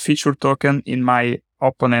moving a feature token in my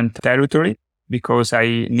opponent territory because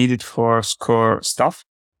I needed for score stuff.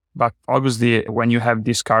 But obviously, when you have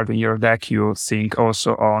this card in your deck, you think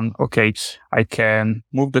also on, okay, I can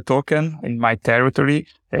move the token in my territory,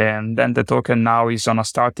 and then the token now is on a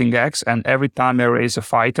starting X, and every time I raise a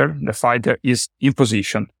fighter, the fighter is in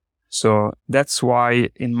position. So that's why,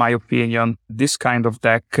 in my opinion, this kind of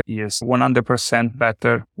deck is 100%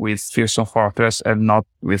 better with Fearsome Fortress and not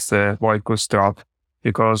with Void Gustral,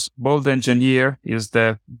 because Bold Engineer is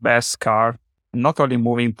the best card, not only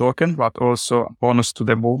moving token, but also bonus to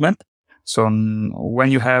the movement. So when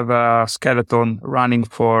you have a skeleton running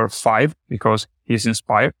for 5 because he's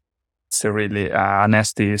inspired, it's a really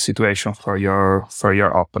nasty situation for your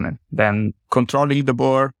opponent. Then controlling the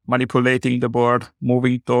board, manipulating the board,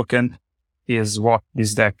 moving token is what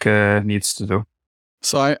this deck needs to do.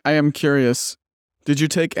 So I am curious, did you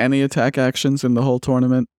take any attack actions in the whole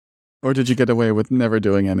tournament? Or did you get away with never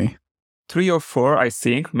doing any? 3 or 4, I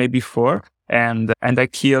think, maybe 4. And I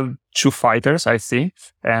killed 2 fighters, I think.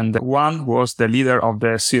 And one was the leader of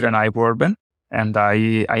the Sirenai Warden. And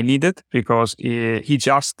I needed because he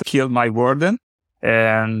just killed my Warden.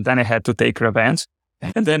 And then I had to take revenge.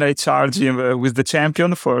 And then I charged him with the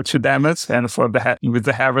champion for 2 damage and with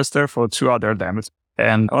the harvester for 2 other damage.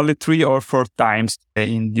 And only 3 or 4 times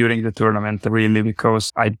during the tournament, really,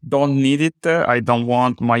 because I don't need it. I don't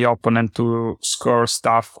want my opponent to score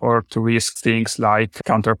stuff or to risk things like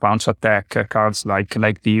counterpunch attack cards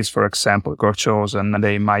like these, for example, Gorchosen, and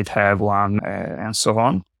they might have one and so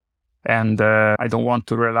on. And I don't want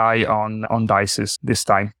to rely on dices this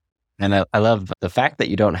time. And I love the fact that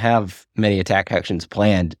you don't have many attack actions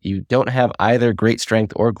planned. You don't have either Great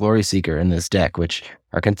Strength or Glory Seeker in this deck, which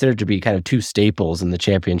are considered to be kind of 2 staples in the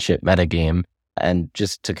championship metagame. And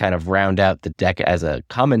just to kind of round out the deck as a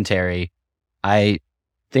commentary, I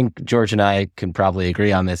think George and I can probably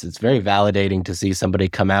agree on this. It's very validating to see somebody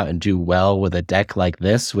come out and do well with a deck like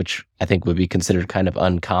this, which I think would be considered kind of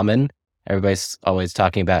uncommon. Everybody's always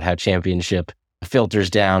talking about how championship filters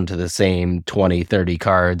down to the same 20, 30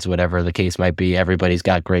 cards, whatever the case might be. Everybody's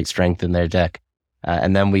got Great Strength in their deck.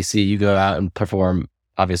 And then we see you go out and perform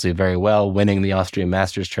obviously very well, winning the Austrian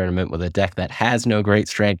Masters tournament with a deck that has no Great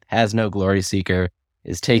Strength, has no Glory Seeker,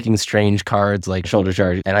 is taking strange cards like Shoulder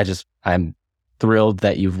Charge. And I'm thrilled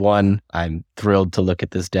that you've won. I'm thrilled to look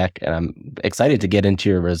at this deck, and I'm excited to get into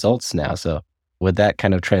your results now. So with that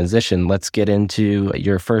kind of transition, let's get into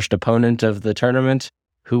your first opponent of the tournament.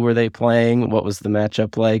 Who were they playing? What was the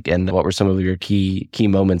matchup like? And what were some of your key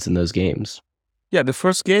moments in those games? Yeah, the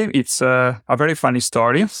first game, it's a very funny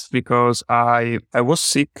story because I was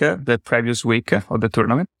sick the previous week of the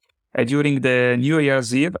tournament. And during the New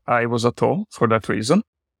Year's Eve, I was at home for that reason.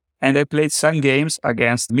 And I played some games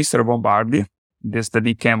against Mr. Bombardi, this the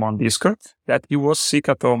DKM on Discord, that he was sick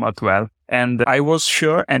at home as well. And I was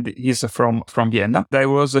sure, and he's from Vienna, I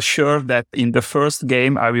was sure that in the first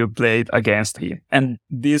game I will play against him. And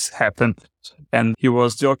this happened. And he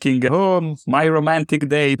was joking, oh, my romantic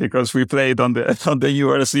day, because we played on the New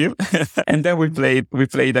Year's Eve. And then we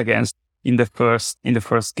played against in the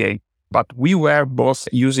first game. But we were both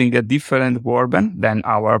using a different warband than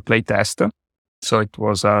our playtest. So it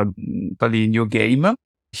was a totally new game.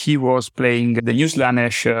 He was playing the New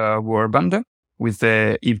Slanesh warband with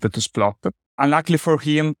the impetus plot. Unluckily for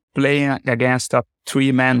him, playing against a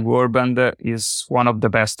 3-man warband is one of the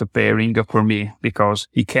best pairing for me because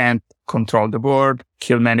he can't control the board,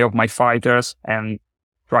 kill many of my fighters, and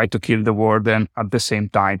try to kill the warden at the same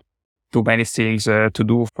time. Too many things to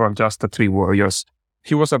do for just 3 warriors.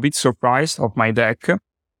 He was a bit surprised of my deck,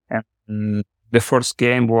 and the first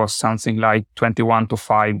game was something like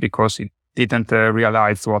 21-5 because he didn't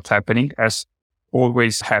realize what's happening, as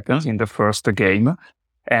always happens in the first game.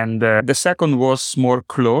 And the second was more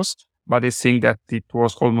close, but I think that it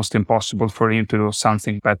was almost impossible for him to do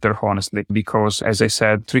something better, honestly, because, as I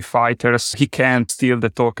said, 3 fighters, he can't steal the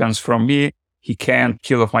tokens from me, he can't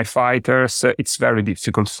kill off my fighters. It's very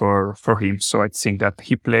difficult for him. So I think that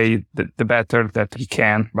he played the better that he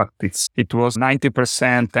can, but it was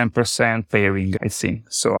 90%, 10% pairing, I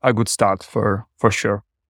think. So a good start for sure.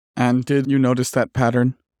 And did you notice that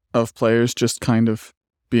pattern? of players just kind of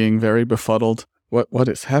being very befuddled. What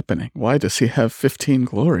is happening? Why does he have 15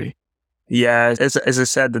 glory? Yeah, as I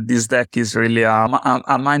said, this deck is really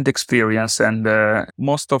a mind experience, and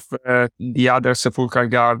most of the other Sepulchral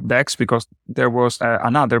Guard decks, because there was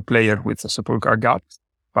another player with a Sepulchral Guard,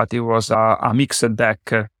 but it was a mixed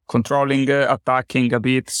deck, controlling, attacking a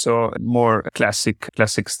bit, so more classic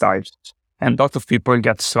style. And a lot of people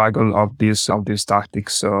get struggle of these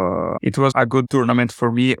tactics. So it was a good tournament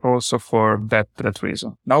for me also for that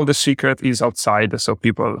reason. Now the secret is outside, so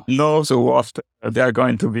people know what they are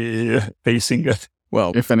going to be facing.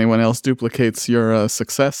 Well, if anyone else duplicates your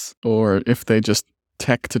success, or if they just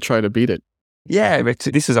tech to try to beat it. Yeah, but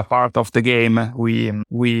this is a part of the game.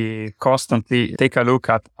 We constantly take a look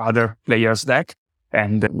at other players' deck.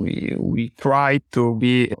 And we try to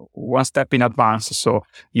be one step in advance. So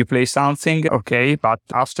you play something, okay, but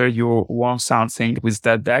after you won something with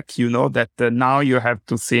that deck, you know that now you have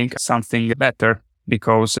to think something better,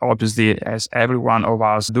 because obviously, as every one of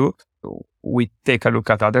us do, we take a look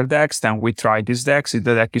at other decks, then we try these decks. If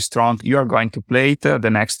the deck is strong, you are going to play it the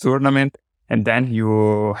next tournament. And then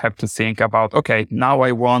you have to think about, okay, now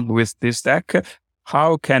I won with this deck.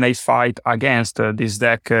 How can I fight against this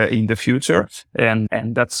deck in the future? And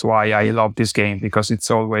that's why I love this game, because it's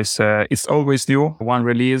always new. One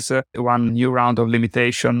release, one new round of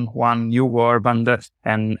limitation, one new warband,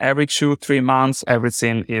 and every 2-3 months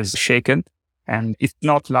everything is shaken. And it's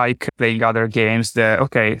not like playing other games.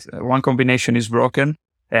 One combination is broken,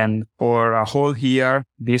 and for a whole year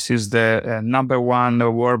this is the number one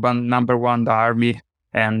warband, number one army,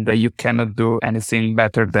 and you cannot do anything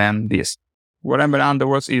better than this. Whatever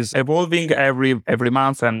underwards is evolving every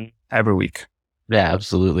month and every week. Yeah,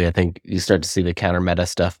 absolutely. I think you start to see the counter meta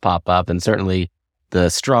stuff pop up, and certainly the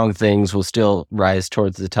strong things will still rise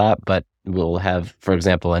towards the top, but we'll have, for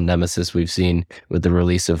example, in Nemesis, we've seen with the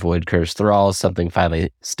release of Void Curse Thralls, something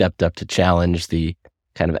finally stepped up to challenge the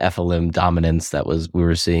kind of FLM dominance that we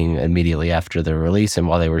were seeing immediately after the release. And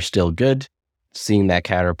while they were still good, seeing that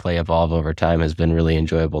counterplay evolve over time has been really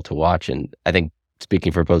enjoyable to watch. And I think,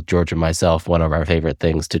 speaking for both George and myself, one of our favorite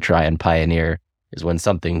things to try and pioneer is when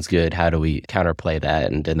something's good, how do we counterplay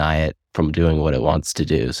that and deny it from doing what it wants to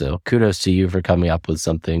do? So kudos to you for coming up with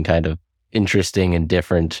something kind of interesting and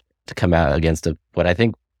different to come out against what I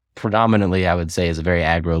think predominantly I would say is a very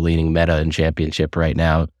aggro-leaning meta in Championship right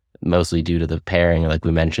now, mostly due to the pairing, like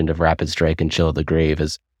we mentioned, of Rapid Strike and Chill of the Grave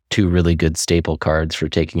as two really good staple cards for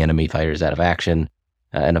taking enemy fighters out of action.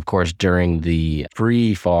 And of course, during the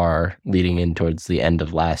free-far leading in towards the end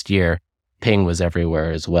of last year, ping was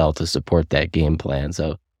everywhere as well to support that game plan.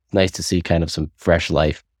 So nice to see kind of some fresh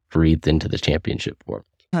life breathed into the Championship form.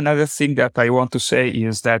 Another thing that I want to say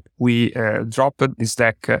is that we dropped this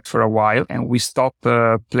deck for a while, and we stopped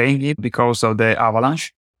playing it because of the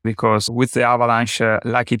Avalanche. Because with the Avalanche,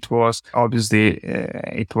 like it was, obviously,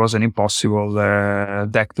 it was an impossible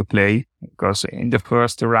deck to play. Because in the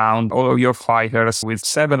first round, all of your fighters, with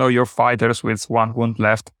 7 of your fighters with 1 wound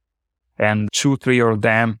left, and 2-3 of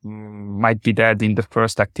them might be dead in the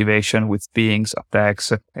first activation with beings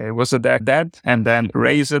attacks. It was a deck dead and then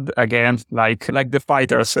raised again, like the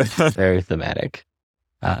fighters. Very thematic.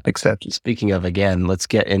 Exactly. Speaking of, again, let's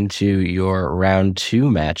get into your round 2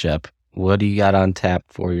 matchup. What do you got on tap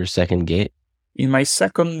for your second game? In my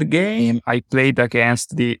second game, I played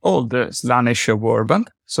against the old Slaanesh Warband.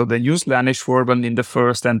 So the new Slaanesh Warband in the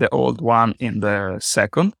first and the old one in the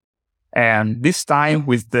second. And this time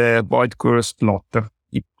with the Void Curse plot.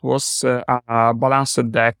 It was a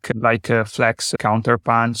balanced deck like a Flex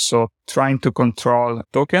Counterpunch, so trying to control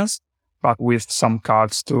tokens, but with some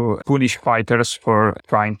cards to punish fighters for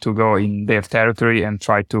trying to go in their territory and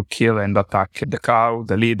try to kill and attack the cow,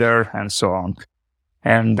 the leader, and so on.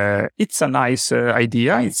 And it's a nice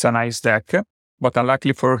idea, it's a nice deck, but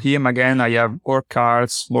unluckily for him, again, I have more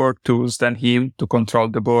cards, more tools than him to control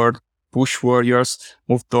the board, push warriors,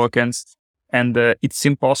 move tokens, and it's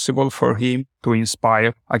impossible for him to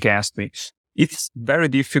inspire against me. It's very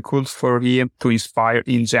difficult for him to inspire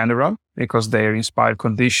in general, because their inspire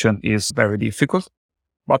condition is very difficult,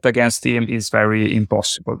 but against him is very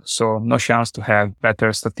impossible. So no chance to have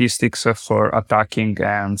better statistics for attacking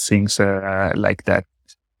and things like that.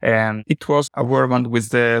 And it was a Warband with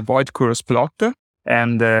the Void Curse plot,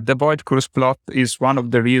 and the Void Curse plot is one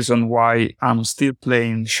of the reasons why I'm still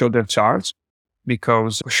playing Shoulder Charge,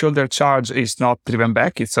 because Shoulder Charge is not driven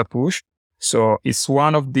back, it's a push. So it's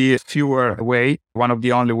one of the one of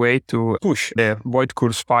the only way to push the Void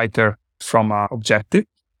Curse fighter from an objective,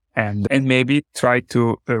 and maybe try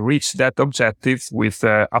to reach that objective with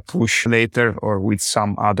a push later or with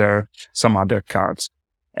some other cards.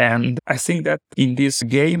 And I think that in this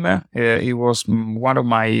game, it was one of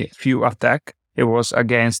my few attacks. It was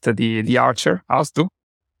against the archer, Asdu,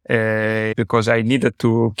 because I needed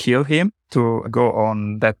to kill him to go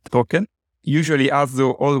on that token. Usually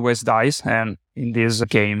Asdu always dies, and in these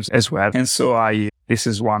games as well. And so this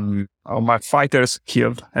is one of my fighters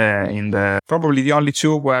killed in probably the only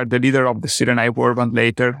two were the leader of the Cyrenai Warband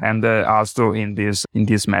later and Asdu in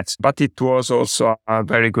this match. But it was also a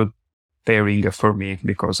very good pairing for me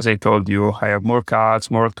because, as I told you, I have more cards,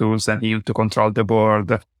 more tools than him to control the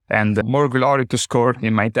board, and more glory to score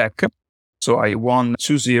in my deck. So I won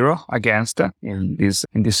 2-0 against in this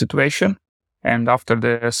situation. And after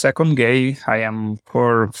the second game, I am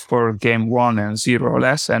for game 1 and 0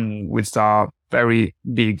 less, and with a very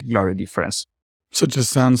big glory difference. So it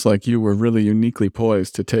just sounds like you were really uniquely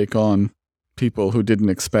poised to take on people who didn't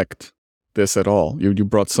expect this at all. You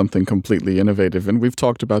brought something completely innovative, and we've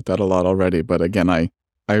talked about that a lot already. But again, I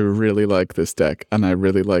really like this deck, and I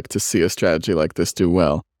really like to see a strategy like this do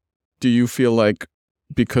well. Do you feel like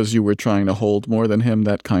because you were trying to hold more than him,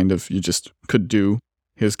 that kind of you just could do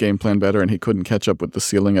his game plan better and he couldn't catch up with the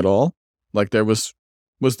ceiling at all? Like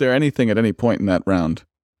was there anything at any point in that round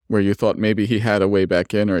where you thought maybe he had a way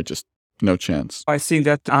back in or just no chance? I think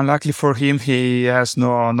that unluckily for him, he has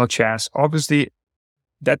no chance. Obviously,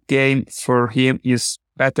 that game for him is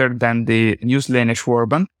better than the New Slaanesh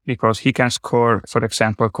Warband because he can score, for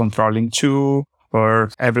example, controlling 2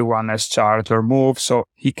 or everyone has charge or move. So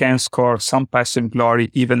he can score some passive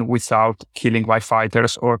glory even without killing my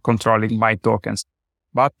fighters or controlling my tokens.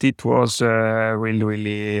 But it was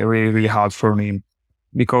really hard for me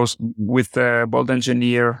because with the Bold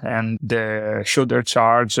Engineer and the Shoulder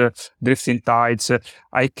Charge, Drifting Tides,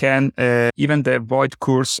 I can, even the Void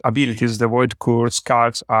Curse abilities, the Void Curse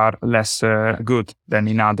cards are less good than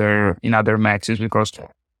in other matches because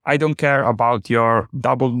I don't care about your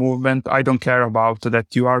double movement. I don't care about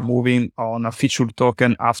that you are moving on a feature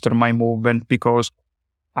token after my movement because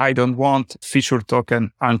I don't want feature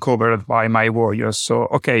token uncovered by my warriors. So,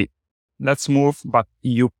 okay, let's move, but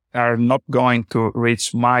you are not going to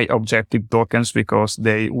reach my objective tokens because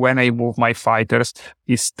when I move my fighters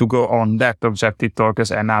is to go on that objective tokens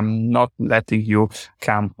and I'm not letting you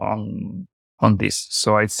come on this.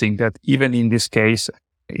 So I think that even in this case,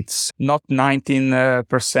 it's not 19%,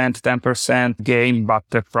 10% game, but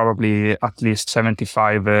probably at least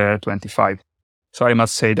 75-25. So I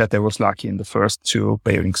must say that I was lucky in the first 2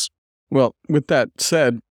 pairings. Well, with that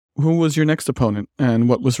said, who was your next opponent and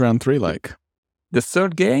what was round 3 like? The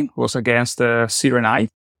third game was against Cyrenai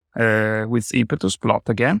with Impetus Plot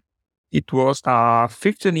again. It was a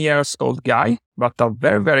 15 years old guy, but a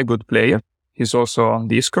very, very good player. He's also on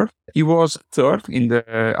Discord. He was third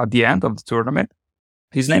at the end of the tournament.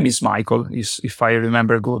 His name is Michael, if I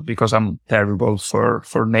remember good, because I'm terrible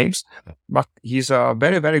for names. But he's a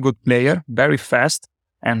very, very good player, very fast.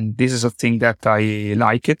 And this is a thing that I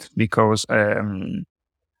like it because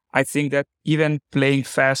I think that even playing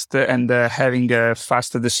fast and having a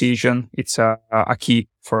fast decision, it's a key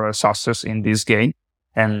for success in this game.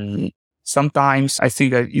 And sometimes I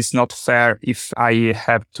think that it's not fair if I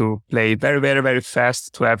have to play very, very, very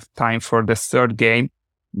fast to have time for the third game,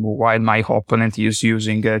 while my opponent is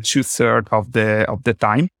using 2/3 of the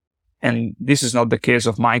time. And this is not the case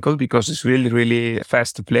of Michael because he's really, really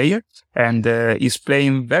fast player and he's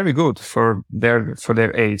playing very good for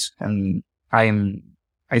their age. And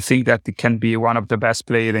I think that he can be one of the best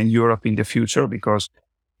players in Europe in the future because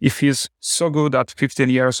if he's so good at 15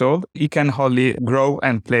 years old, he can only grow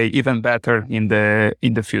and play even better in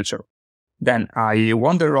the future. Then I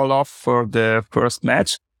won the roll-off for the first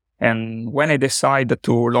match. And when I decided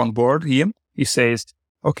to longboard him, he says,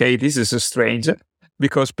 okay, this is strange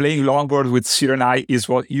because playing longboard with Cyrenai is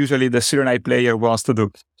what usually the Cyrenai player wants to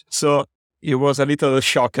do. So he was a little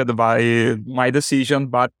shocked by my decision,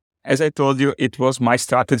 but as I told you, it was my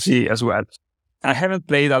strategy as well. I haven't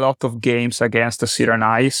played a lot of games against the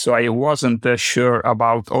Cyrenai, so I wasn't sure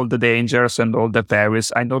about all the dangers and all the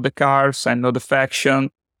parries. I know the cards, I know the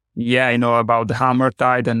faction. Yeah, I know about the Hammer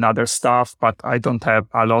Tide and other stuff, but I don't have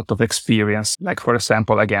a lot of experience, like, for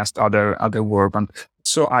example, against other warband.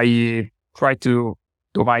 So I try to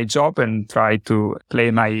do my job and try to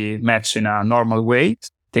play my match in a normal way,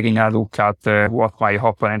 taking a look at what my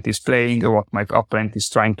opponent is playing, or what my opponent is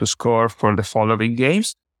trying to score for the following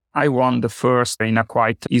games. I won the first in a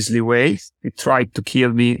quite easy way. He tried to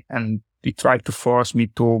kill me and he tried to force me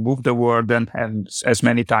to move the warden and as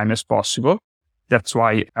many times as possible. That's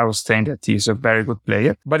why I was saying that he's a very good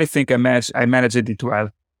player. But I think I managed it well.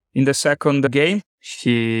 In the second game,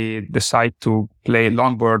 he decided to play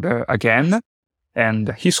longboard again.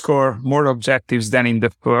 And he scored more objectives than in the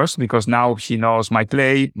first because now he knows my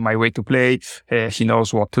play, my way to play. He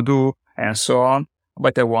knows what to do and so on.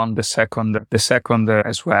 But I won the second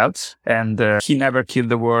as well. And he never killed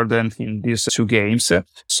the Warden in these 2 games.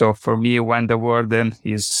 So for me, when the Warden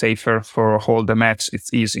is safer for all the match,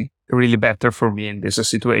 it's easy. Really better for me in this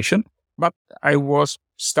situation. But I was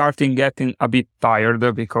starting getting a bit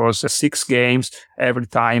tired because 6 games, every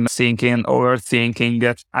time thinking,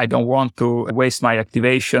 overthinking, I don't want to waste my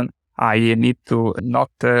activation. I need to not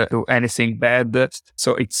do anything bad.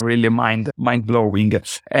 So it's really mind blowing.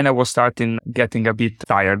 And I was starting getting a bit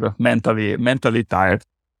tired, mentally tired.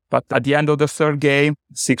 But at the end of the 3rd game,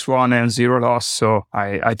 6-1 and 0 loss. So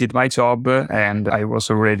I did my job and I was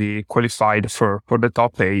already qualified for the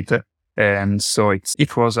top 8. And so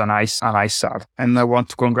it was a nice start. And I want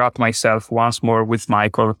to congratulate myself once more with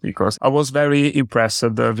Michael because I was very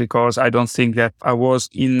impressed because I don't think that I was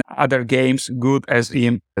in other games good as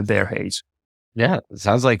him at their age. Yeah, it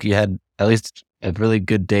sounds like you had at least a really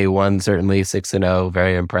good day 1, certainly 6-0,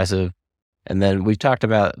 very impressive. And then we've talked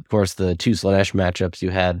about, of course, the 2 Slanesh matchups you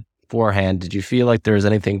had beforehand. Did you feel like there was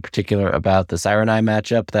anything particular about the Sirenai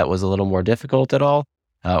matchup that was a little more difficult at all?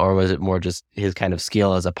 Or was it more just his kind of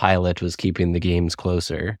skill as a pilot was keeping the games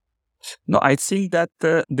closer? No, I think that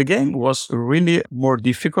the game was really more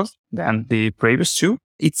difficult than the previous 2.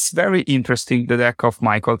 It's very interesting, the deck of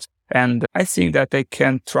Michael. And I think that I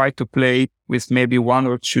can try to play with maybe 1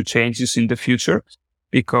 or 2 changes in the future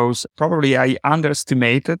because probably I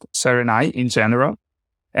underestimated Serenai in general.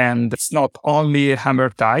 And it's not only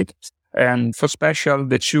Hammer Tide. And for special,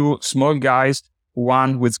 the 2 small guys,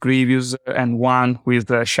 one with Grievous and one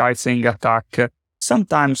with Shining attack.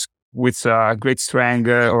 Sometimes with great strength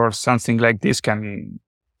or something like this can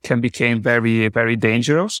become very, very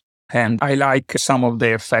dangerous. And I like some of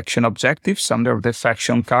their faction objectives, some of the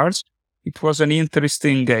faction cards. It was an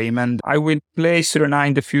interesting game and I will play Serenai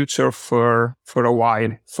in the future for a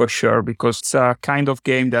while, for sure, because it's a kind of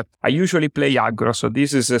game that I usually play aggro. So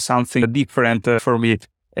this is something different for me.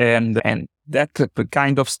 And that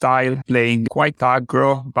kind of style, playing quite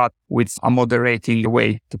aggro, but with a moderating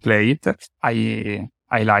way to play it, I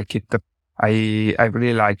like it. I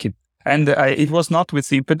really like it. And it was not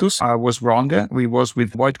with Impetus. I was wrong. We was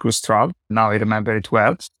with Void Crustral. Now I remember it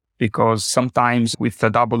well, because sometimes with the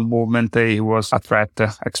double movement, it was a threat,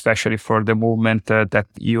 especially for the movement that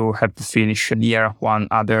you have to finish near one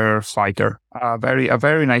other fighter. A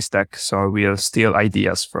very nice deck. So we'll steal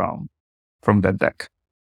ideas from that deck.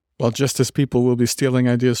 Well, just as people will be stealing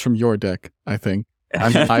ideas from your deck, I think.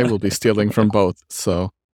 I will be stealing from both,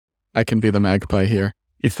 so I can be the magpie here.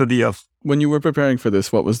 It's a deal. When you were preparing for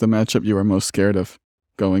this, what was the matchup you were most scared of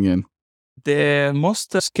going in? The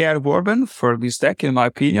most scared Warband for this deck, in my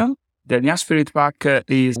opinion, the Nya Spirit Pack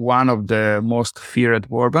is one of the most feared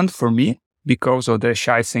Warband for me because of the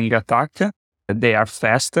Shining attack. They are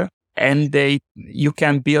fast. And you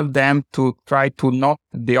can build them to try to not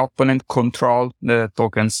the opponent control the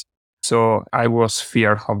tokens. So I was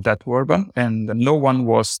fear of that Warband, and no one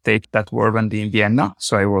was take that Warband in Vienna.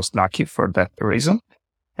 So I was lucky for that reason.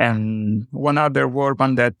 And one other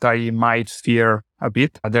Warband that I might fear a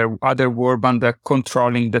bit, other Warband that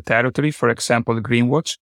controlling the territory, for example,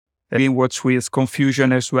 Greenwatch. Greenwatch with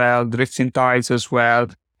Confusion as well, Drifting Tides as well.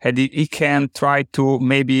 And he can try to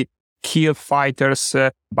maybe kill fighters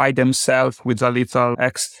by themselves with a little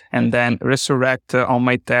X and then resurrect on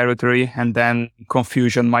my territory and then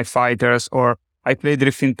confusion my fighters. Or I play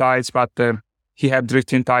Drifting Tides, but he have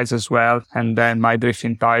Drifting Tides as well, and then my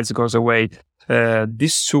Drifting Tides goes away.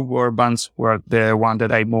 These 2 Warbands were the one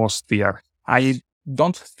that I most fear. I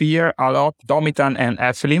don't fear a lot Domitan and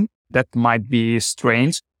Ephelim. That might be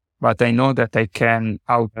strange, but I know that I can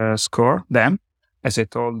outscore them. As I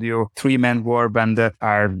told you, 3-man Warband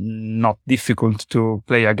are not difficult to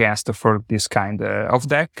play against for this kind of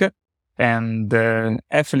deck. And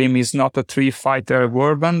Ephelim is not a 3-fighter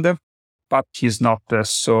Warband, but he's not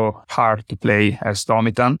so hard to play as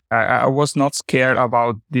Domitan. I was not scared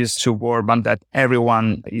about these 2 Warband that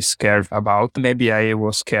everyone is scared about. Maybe I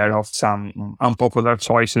was scared of some unpopular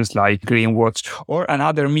choices like Greenwatch or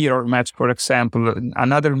another mirror match, for example,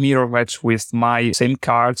 another mirror match with my same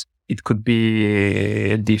cards. It could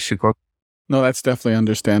be difficult. No, that's definitely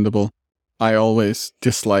understandable. I always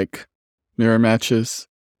dislike mirror matches,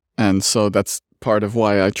 and so that's part of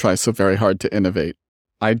why I try so very hard to innovate.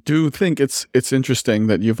 I do think it's interesting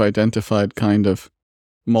that you've identified kind of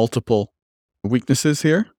multiple weaknesses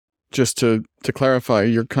here. Just to clarify,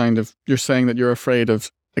 you're saying that you're afraid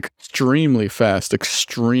of extremely fast,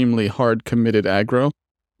 extremely hard committed aggro,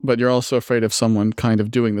 but you're also afraid of someone kind of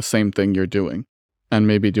doing the same thing you're doing. And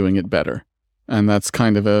maybe doing it better. And that's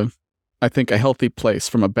kind of I think, a healthy place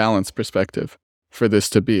from a balance perspective for this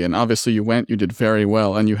to be. And obviously you did very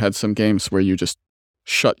well, and you had some games where you just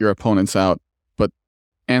shut your opponents out, but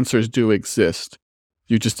answers do exist.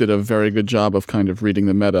 You just did a very good job of kind of reading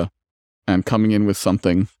the meta and coming in with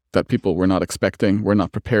something that people were not expecting, were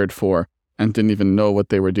not prepared for, and didn't even know what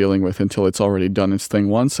they were dealing with until it's already done its thing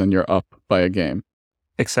once and you're up by a game.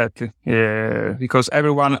 Exactly. Yeah, because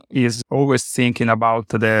everyone is always thinking about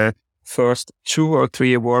the first 2 or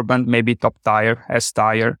 3 warband, maybe top tier, S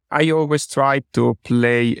tier. I always try to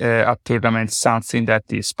play a tournament something that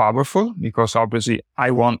is powerful, because obviously I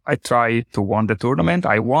try to win the tournament.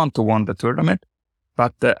 I want to win the tournament.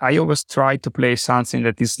 But I always try to play something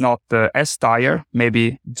that is not S tier,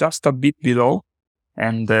 maybe just a bit below,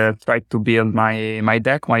 and try to build my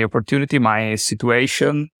deck, my opportunity, my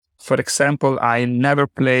situation. For example, I never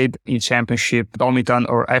played in Championship Domitan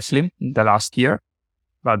or Eflim the last year.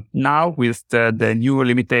 But now with the new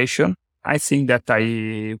limitation, I think that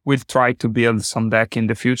I will try to build some deck in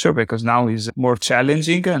the future, because now is more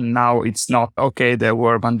challenging, and now it's not, okay, the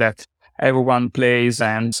warband that everyone plays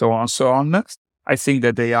and so on, so on. I think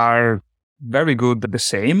that they are very good the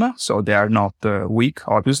same, so they are not weak,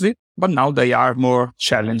 obviously, but now they are more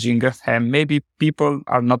challenging, and maybe people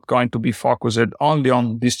are not going to be focused only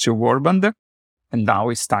on these 2 warband, and now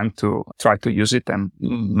it's time to try to use it and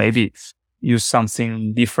maybe use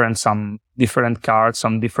something different, some different cards,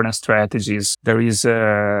 some different strategies. There is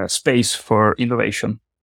space for innovation.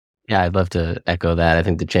 Yeah, I'd love to echo that. I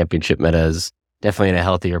think the championship meta is definitely in a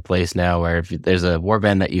healthier place now, where if there's a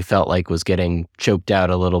warband that you felt like was getting choked out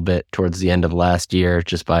a little bit towards the end of last year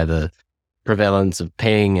just by the prevalence of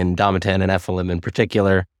Ping and Domitan and Ephelim in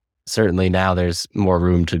particular, certainly now there's more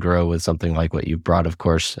room to grow with something like what you've brought, of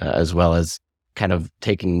course, as well as kind of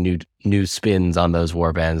taking new spins on those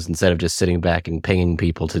warbands. Instead of just sitting back and pinging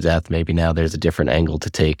people to death, maybe now there's a different angle to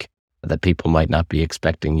take that people might not be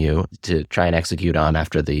expecting you to try and execute on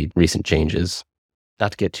after the recent changes.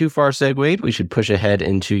 Not to get too far segued, we should push ahead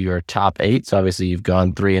into your top 8. So obviously you've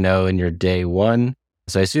gone 3-0 in your day 1.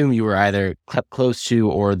 So I assume you were either close to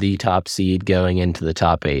or the top seed going into the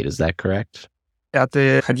top 8. Is that correct? At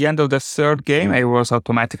the end of the 3rd game, I was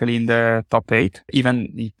automatically in the top 8,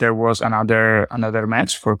 even if there was another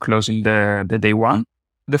match for closing the day 1.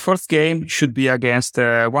 The 4th game should be against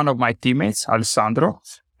one of my teammates, Alessandro,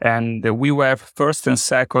 and we were 1st and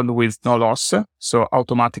 2nd with no loss, so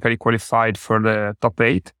automatically qualified for the top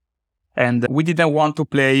 8. And we didn't want to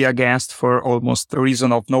play against for almost the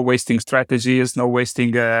reason of no wasting strategies, no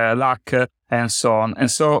wasting luck, and so on.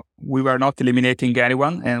 And so we were not eliminating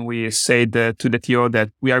anyone, and we said to the TO that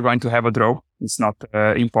we are going to have a draw. It's not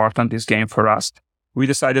important, this game for us. We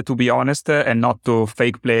decided to be honest and not to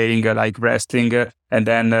fake playing like wrestling and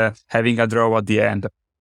then having a draw at the end.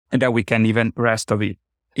 And then we can even rest of it.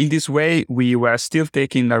 In this way, we were still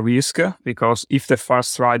taking a risk, because if the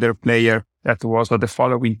first rider player that was at the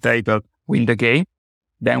following table win the game,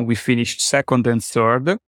 then we finished 2nd and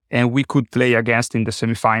 3rd, and we could play against in the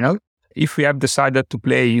semifinal. If we have decided to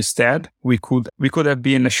play instead, we could have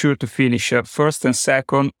been sure to finish 1st and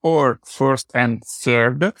 2nd or 1st and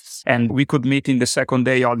 3rd, and we could meet in the 2nd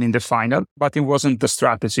day or in the final, but it wasn't the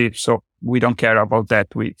strategy, so we don't care about that.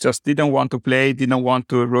 We just didn't want to play, didn't want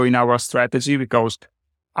to ruin our strategy, because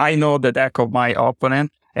I know the deck of my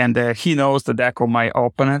opponent, and he knows the deck of my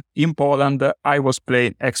opponent. In Poland, I was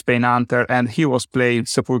playing X-Pain Hunter, and he was playing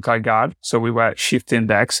Sepulchral Guard, so we were shifting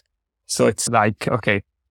decks. So it's like, okay,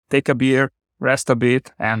 take a beer, rest a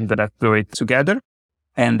bit, and let's do it together.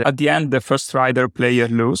 And at the end, the first rider player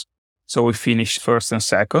lose, so we finished 1st and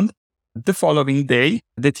 2nd. The following day,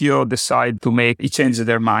 the TO he changed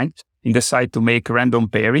their mind and decided to make random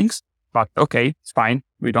pairings. But okay, it's fine.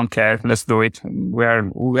 We don't care. Let's do it.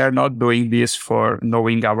 We're not doing this for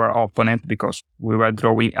knowing our opponent, because we were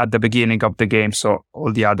drawing at the beginning of the game. So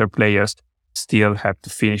all the other players still have to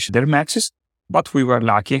finish their matches. But we were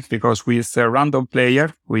lucky, because with a random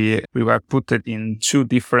player, we were put in 2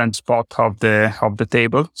 different spots of the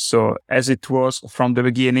table. So as it was from the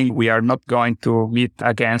beginning, we are not going to meet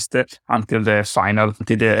against it until the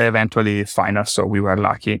eventually final. So we were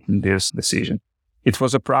lucky in this decision. It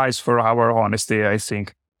was a prize for our honesty, I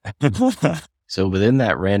think. So within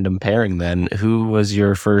that random pairing then, who was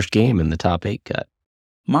your first game in the top 8 cut?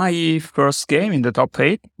 My first game in the top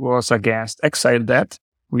 8 was against Exile Death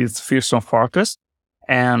with Fearsome Fortress.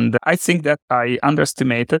 And I think that I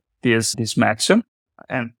underestimated this match.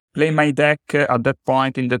 And playing my deck at that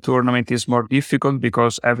point in the tournament is more difficult,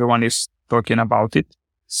 because everyone is talking about it.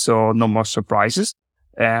 So no more surprises.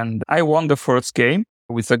 And I won the first game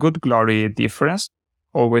with a good glory difference.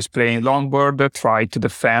 always playing longboard, try to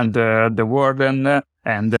defend the warden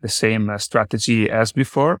and the same strategy as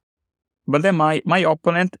before. But then my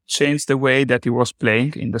opponent changed the way that he was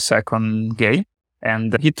playing in the second game,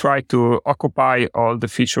 and he tried to occupy all the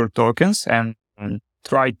feature tokens and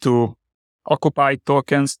tried to occupy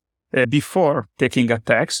tokens before taking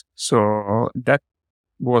attacks. So that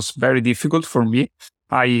was very difficult for me.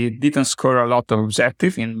 I didn't score a lot of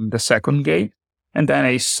objective in the second game, and then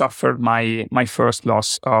I suffered my first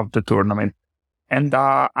loss of the tournament. And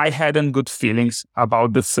I hadn't good feelings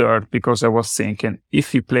about the third, because I was thinking,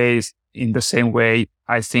 if he plays in the same way,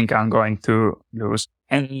 I think I'm going to lose.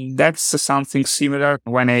 And that's something similar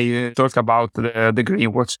when I talk about the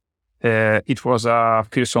Greenwatch. It was a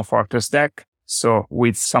Pearson Fortress deck. So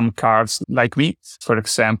with some cards like me, for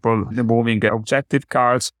example, removing objective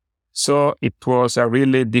cards. So it was a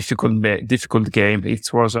really difficult game.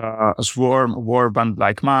 It was a swarm warband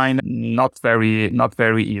like mine, not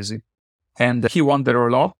very easy. And he won the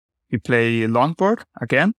roll-off. He played longboard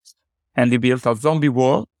again, and he built a zombie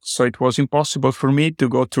wall. So it was impossible for me to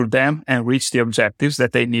go through them and reach the objectives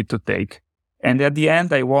that I need to take. And at the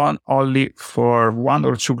end, I won only for 1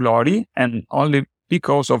 or 2 glory, and only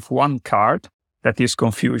because of one card, that is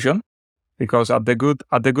Confusion. Because at the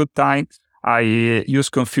good time, I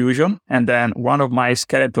used Confusion, and then one of my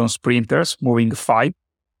skeleton sprinters, moving 5,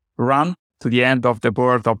 ran to the end of the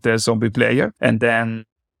board of the zombie player, and then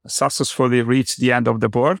successfully reached the end of the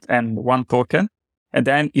board and 1 token. And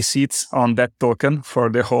then he sits on that token for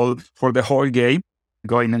the whole game,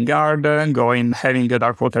 going in garden, having a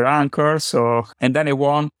Darkwater Anchor. So, and then I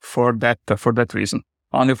won for that reason,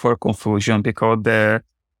 only for Confusion, because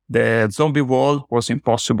the zombie wall was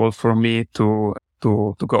impossible for me to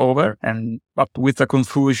go over. But with the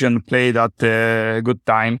Confusion played at a good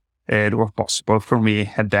time, it was possible for me.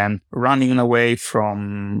 And then running away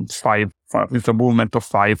from 5 with a movement of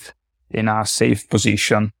 5 in a safe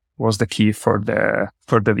position was the key for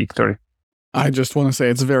the victory. I just want to say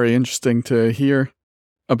it's very interesting to hear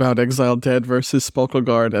about Exiled Dead versus Spulkle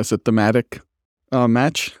Guard as a thematic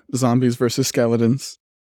match, zombies versus skeletons.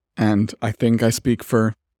 And I think I speak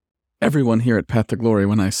for everyone here at Path to Glory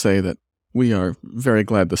when I say that we are very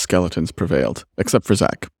glad the skeletons prevailed, except for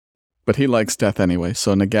Zach. But he likes death anyway,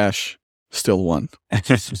 so Nagash still won. It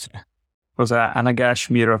was a Nagash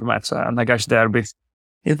mirror match, a Nagash derby.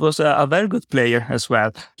 It was a very good player as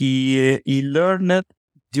well. He learned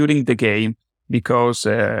during the game, because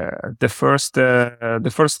the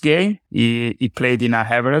first game he played in a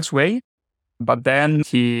average way, but then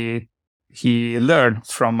he learned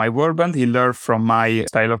from my warband, he learned from my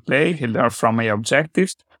style of play, he learned from my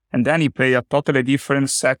objectives, and then he played a totally different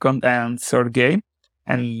second and third game,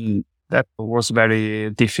 and that was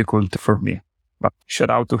very difficult for me. But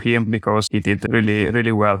shout out to him, because he did really,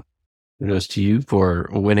 really well. Kudos to you for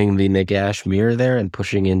winning the Nagash mirror there and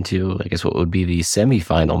pushing into, I guess, what would be the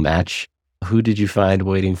semifinal match. Who did you find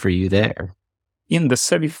waiting for you there? In the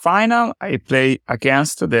semifinal, I played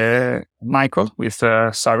against the Michael with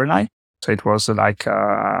Sarenai. So it was like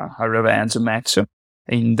a revenge match.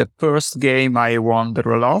 In the first game, I won the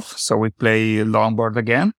roll-off. So we play longboard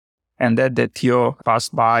again. And then the Tio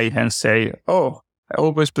passed by and say, "Oh, I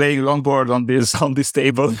always play longboard on this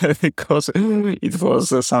table," because it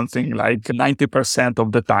was something like 90%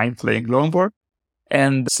 of the time playing longboard.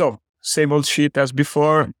 And so same old shit as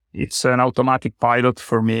before. It's an automatic pilot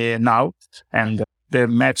for me now. And the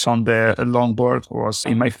match on the longboard was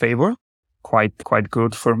in my favor, quite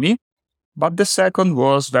good for me. But the second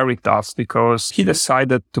was very tough, because he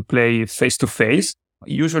decided to play face-to-face.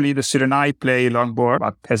 Usually the Sirenai play longboard,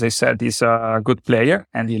 but as I said, he's a good player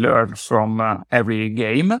and he learned from every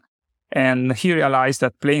game. And he realized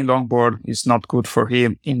that playing longboard is not good for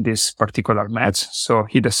him in this particular match. So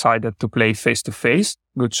he decided to play face-to-face.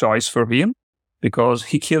 Good choice for him, because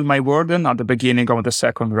he killed my warden at the beginning of the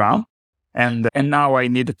second round. And now I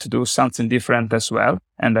needed to do something different as well.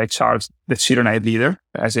 And I charged the Sirenai leader,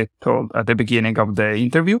 as I told at the beginning of the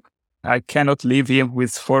interview. I cannot leave him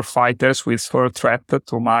with 4 fighters with 4 threat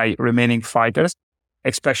to my remaining fighters,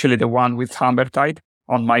 especially the one with Hammertide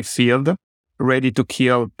on my field, ready to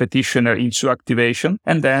kill Petitioner into activation.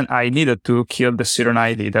 And then I needed to kill the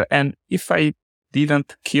Sirenai leader. And if I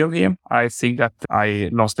didn't kill him, I think that I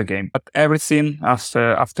lost the game. But everything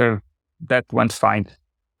after that went fine.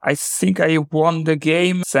 I think I won the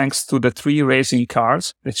game thanks to the 3 racing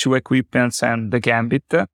cards, the 2 equipments and the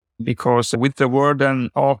Gambit, because with the Warden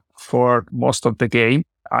off for most of the game,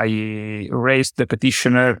 I raced the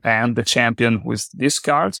Petitioner and the Champion with these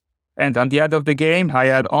cards. And at the end of the game, I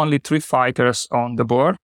had only 3 fighters on the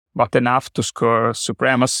board. but enough to score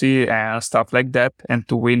supremacy and stuff like that, and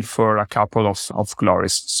to win for a couple of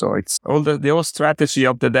glories. So it's the whole strategy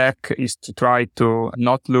of the deck is to try to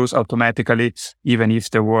not lose automatically, even if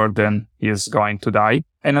the warden is going to die.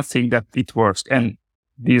 And I think that it works. And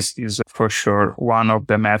this is for sure one of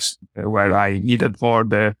the maps where I needed more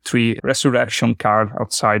the 3 resurrection card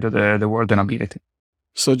outside of the warden ability.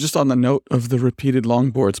 So just on the note of the repeated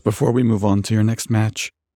longboards before we move on to your next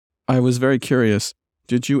match, I was very curious.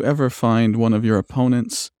 Did you ever find one of your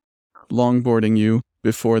opponents longboarding you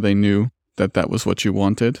before they knew that that was what you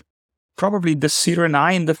wanted? Probably the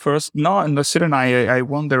Sirenai in the first. No, in the Sirenai I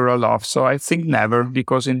won the roll-off, so I think never,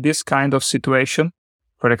 because in this kind of situation,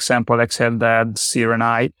 for example, Exceldad,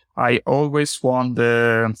 Sirenai, I always won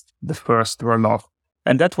the first roll-off.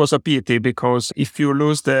 And that was a pity, because if you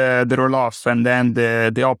lose the roll-off and then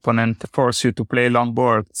the opponent forces you to play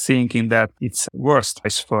longboard thinking that it's worse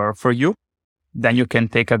for you, then you can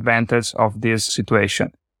take advantage of this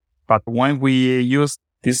situation. But when we use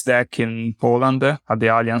this deck in Poland at the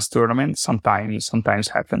Alliance tournament, sometimes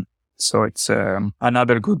happen. So it's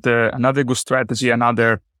another good strategy,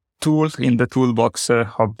 another tool in the toolbox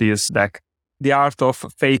of this deck. The art of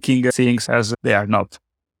faking things as they are not.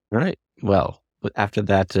 All right. Well, after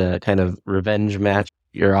that kind of revenge match,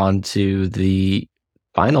 you're on to the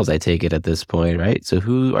finals, I take it, at this point, right? So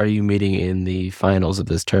who are you meeting in the finals of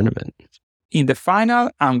this tournament? In the final,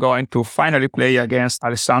 I'm going to finally play against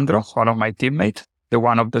Alessandro, one of my teammates, the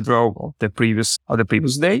one of the draw of the previous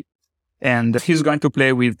day. And he's going to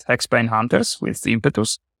play with X-Plane Hunters, with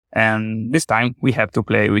Impetus. And this time we have to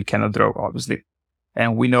play, we cannot draw, obviously.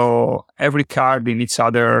 And we know every card in each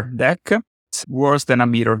other deck. It's worse than a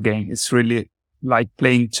mirror game. It's really like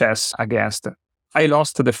playing chess against. I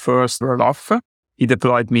lost the first roll-off. He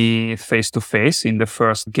deployed me face-to-face in the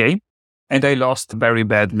first game, and I lost very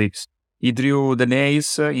badly. He drew the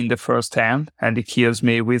nails in the first hand, and he kills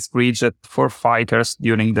me with Bridget 4 fighters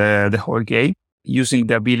during the whole game, using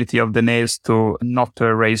the ability of the nails to not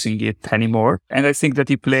raising it anymore. And I think that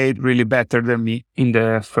he played really better than me in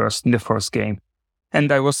the first game. And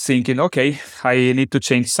I was thinking, okay, I need to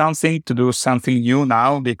change something, to do something new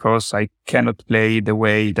now, because I cannot play the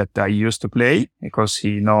way that I used to play, because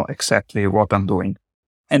he knows exactly what I'm doing.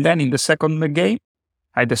 And then in the second game,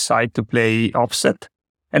 I decide to play offset.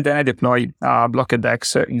 And then I deploy Blocked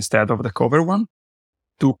X instead of the cover one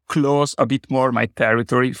to close a bit more my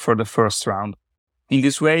territory for the first round. In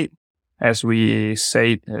this way, as we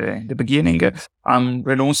said in the beginning, I'm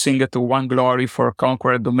renouncing to 1 glory for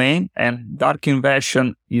Conquered Domain, and Dark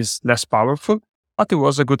Invasion is less powerful. But it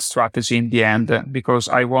was a good strategy in the end, because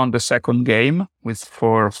I won the second game with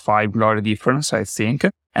 4 or 5 glory difference, I think.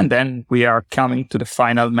 And then we are coming to the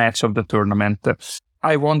final match of the tournament.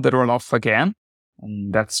 I won the roll-off again.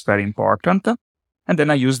 And that's very important. And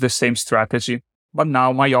then I use the same strategy. But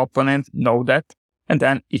now my opponent knows that. And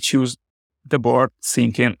then he chose the board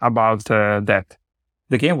thinking about that.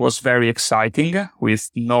 The game was very exciting,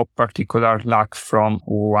 with no particular luck from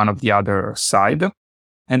one of the other side.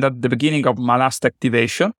 And at the beginning of my last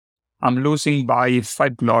activation, I'm losing by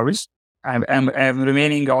 5 glories. I'm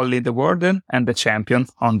remaining only the warden and the champion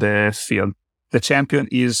on the field. The champion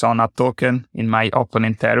is on a token in my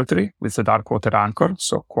opponent territory with the Darkwater Anchor,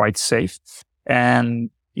 so quite safe. And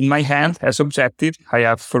in my hand, as objective, I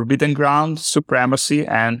have Forbidden Ground, Supremacy,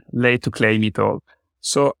 and Lay to Claim It All.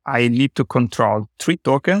 So I need to control 3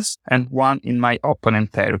 tokens and 1 in my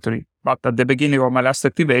opponent territory. But at the beginning of my last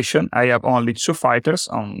activation, I have only 2 fighters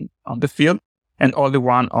on the field and only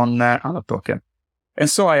 1 on a token. And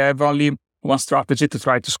so I have only one strategy to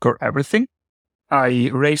try to score everything. I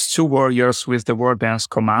raised 2 warriors with the Warden's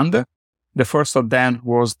command. The first of them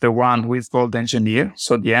was the one with Gold Engineer.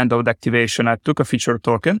 So at the end of the activation, I took a feature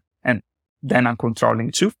token, and then I'm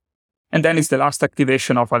controlling 2. And then it's the last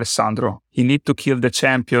activation of Alessandro. He needs to kill the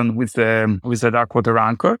champion with the Darkwater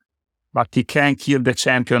Anchor, but he can kill the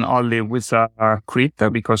champion only with a crit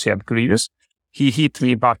because he has Grievous. He hit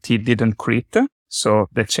me, but he didn't crit. So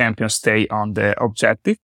the champion stay on the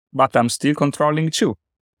objective, but I'm still controlling 2.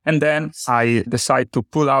 And then I decide to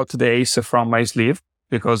pull out the ace from my sleeve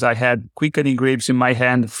because I had Quickening Greaves in my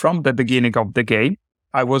hand from the beginning of the game.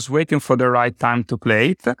 I was waiting for the right time to play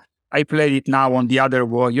it. I played it now on the other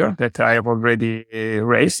warrior that I have already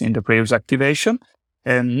raised in the previous activation.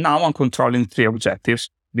 And now I'm controlling 3 objectives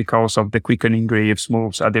because of the Quickening Greaves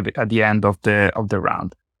moves at the end of the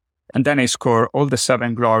round. And then I score all the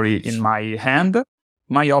 7 glory in my hand.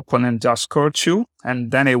 My opponent just scored 2,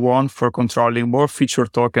 and then I won for controlling more feature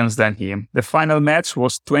tokens than him. The final match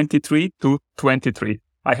was 23-23.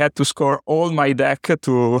 I had to score all my deck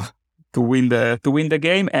to to win the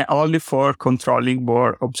game, and only for controlling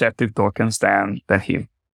more objective tokens than him.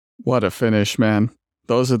 What a finish, man.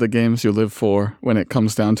 Those are the games you live for when it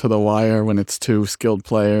comes down to the wire, when it's two skilled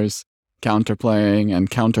players counterplaying and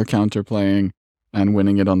counterplaying and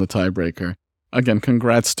winning it on the tiebreaker. Again,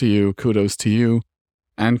 congrats to you, kudos to you,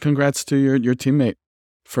 and congrats to your teammate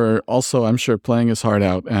for also, I'm sure, playing his heart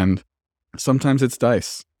out. And sometimes it's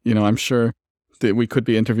dice. You know, I'm sure that we could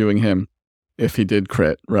be interviewing him if he did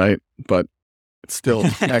crit, right? But it's still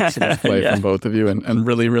excellent play from both of you, and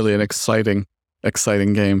really, really an exciting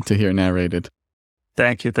game to hear narrated.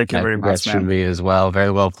 Thank you very much, man. From me as well.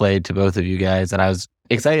 Very well played to both of you guys. And I was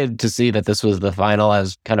excited to see that this was the final. I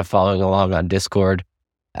was kind of following along on Discord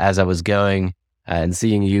as I was going, and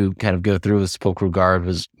seeing you kind of go through with Sepulchral Guard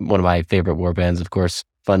was one of my favorite warbands, of course,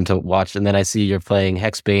 fun to watch. And then I see you're playing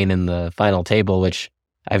Hexbane in the final table, which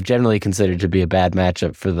I've generally considered to be a bad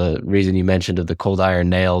matchup for the reason you mentioned of the Cold Iron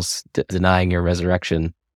Nails denying your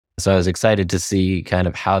resurrection. So I was excited to see kind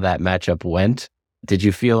of how that matchup went. Did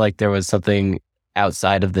you feel like there was something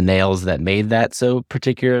outside of the nails that made that so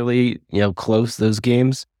particularly, close, those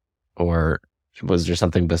games? Or was there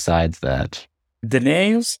something besides that? The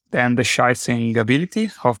nails, then the shiting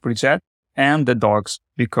ability of Bridget, and the dogs,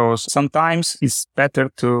 because sometimes it's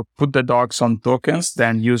better to put the dogs on tokens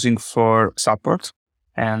than using for support.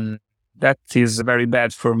 And that is very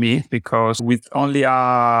bad for me, because with only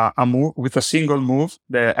a move, with a single move,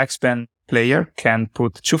 the X-Pen player can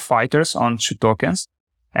put 2 fighters on 2 tokens.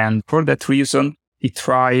 And for that reason, he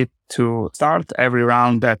tried to start every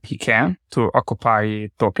round that he can to occupy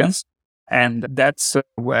tokens. And that's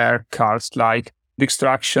where cards like the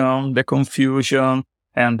Extraction, the Confusion,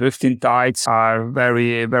 and Drifting Tides are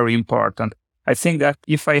very, very important. I think that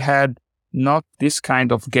if I had not this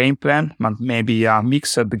kind of game plan, but maybe a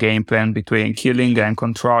mixed game plan between killing and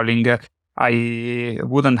controlling, I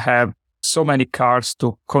wouldn't have so many cards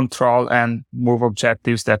to control and move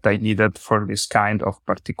objectives that I needed for this kind of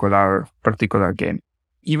particular game.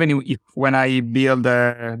 Even if when I build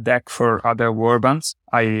a deck for other warbands,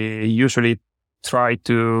 I usually try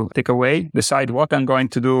to decide what I'm going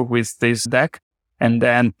to do with this deck, and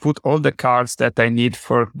then put all the cards that I need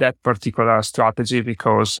for that particular strategy,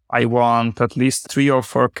 because I want at least 3 or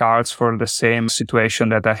 4 cards for the same situation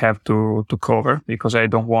that I have to cover, because I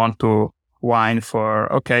don't want to whine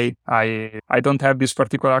for, okay, I don't have this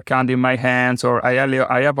particular card in my hands, or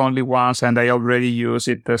I have only once and I already use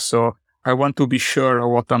it. So I want to be sure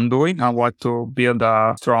of what I'm doing. I want to build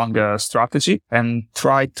a strong strategy and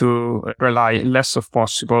try to rely less as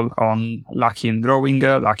possible on lucky in drawing,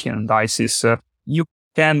 lucky in dices. You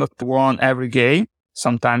cannot win every game.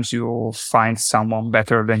 Sometimes you find someone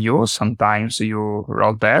better than you. Sometimes you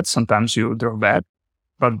roll bad. Sometimes you draw bad.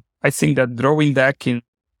 But I think that drawing deck in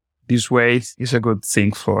this way is a good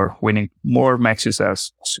thing for winning more matches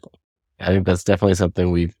as possible. I think that's definitely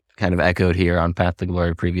something we've kind of echoed here on Path to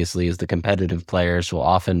Glory previously, is the competitive players will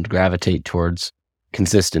often gravitate towards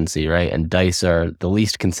consistency, right? And dice are the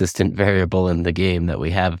least consistent variable in the game that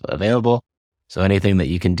we have available. So anything that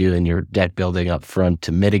you can do in your deck building up front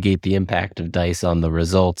to mitigate the impact of dice on the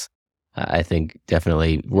results, I think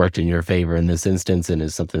definitely worked in your favor in this instance, and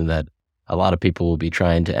is something that a lot of people will be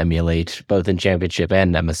trying to emulate both in Championship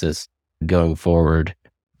and Nemesis going forward.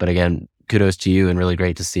 But again, kudos to you, and really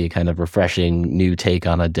great to see a kind of refreshing new take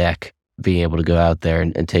on a deck, being able to go out there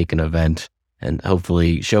and take an event and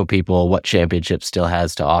hopefully show people what Championship still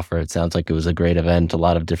has to offer. It sounds like it was a great event, a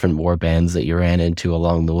lot of different war bands that you ran into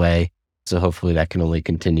along the way. So hopefully that can only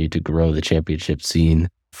continue to grow the Championship scene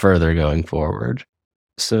further going forward.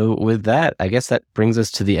 So with that, I guess that brings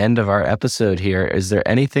us to the end of our episode here. Is there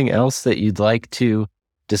anything else that you'd like to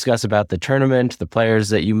discuss about the tournament, the players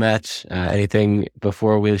that you met, anything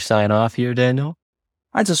before we sign off here, Daniel?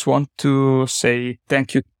 I just want to say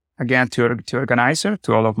thank you again to the organizer,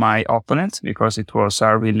 to all of my opponents, because it was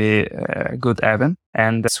a really good event.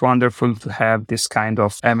 And it's wonderful to have this kind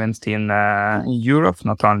of event in Europe,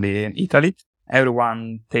 not only in Italy.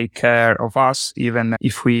 Everyone take care of us, even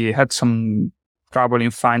if we had some trouble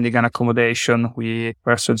in finding an accommodation. We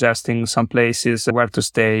were suggesting some places where to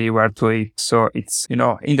stay, where to eat. So it's, in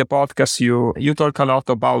the podcast, you talk a lot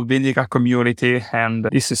about building a community, and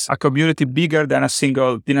this is a community bigger than a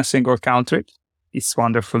single country. It's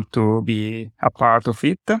wonderful to be a part of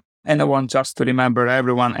it. And I want just to remember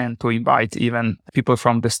everyone and to invite even people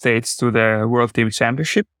from the States to the World Team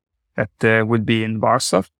Championship that would be in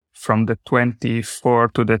Warsaw from the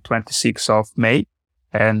 24th to the 26th of May.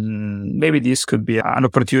 And maybe this could be an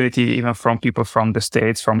opportunity even from people from the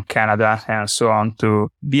States, from Canada, and so on,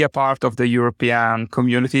 to be a part of the European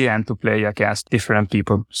community and to play against different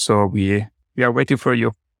people. So we are waiting for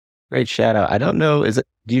you. Great shout out. I don't know,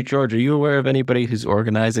 George, are you aware of anybody who's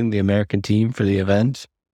organizing the American team for the event?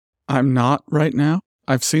 I'm not right now.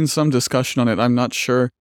 I've seen some discussion on it. I'm not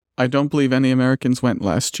sure. I don't believe any Americans went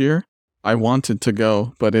last year. I wanted to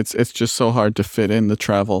go, but it's just so hard to fit in the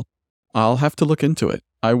travel. I'll have to look into it.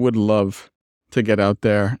 I would love to get out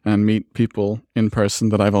there and meet people in person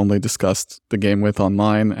that I've only discussed the game with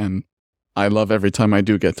online, and I love every time I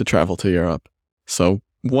do get to travel to Europe. So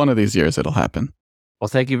one of these years it'll happen. Well,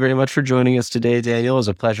 thank you very much for joining us today, Daniel. It was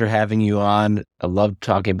a pleasure having you on. I loved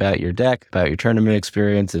talking about your deck, about your tournament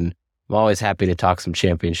experience, and I'm always happy to talk some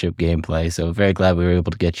championship gameplay. So very glad we were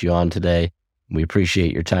able to get you on today. We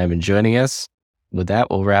appreciate your time in joining us. With that,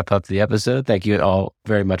 we'll wrap up the episode. Thank you all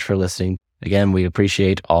very much for listening. Again, we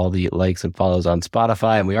appreciate all the likes and follows on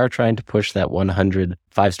Spotify, and we are trying to push that 100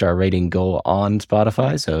 5-star rating goal on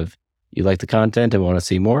Spotify. So if you like the content and want to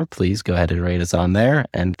see more, please go ahead and rate us on there.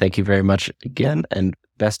 And thank you very much again, and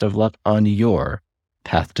best of luck on your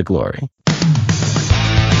path to glory.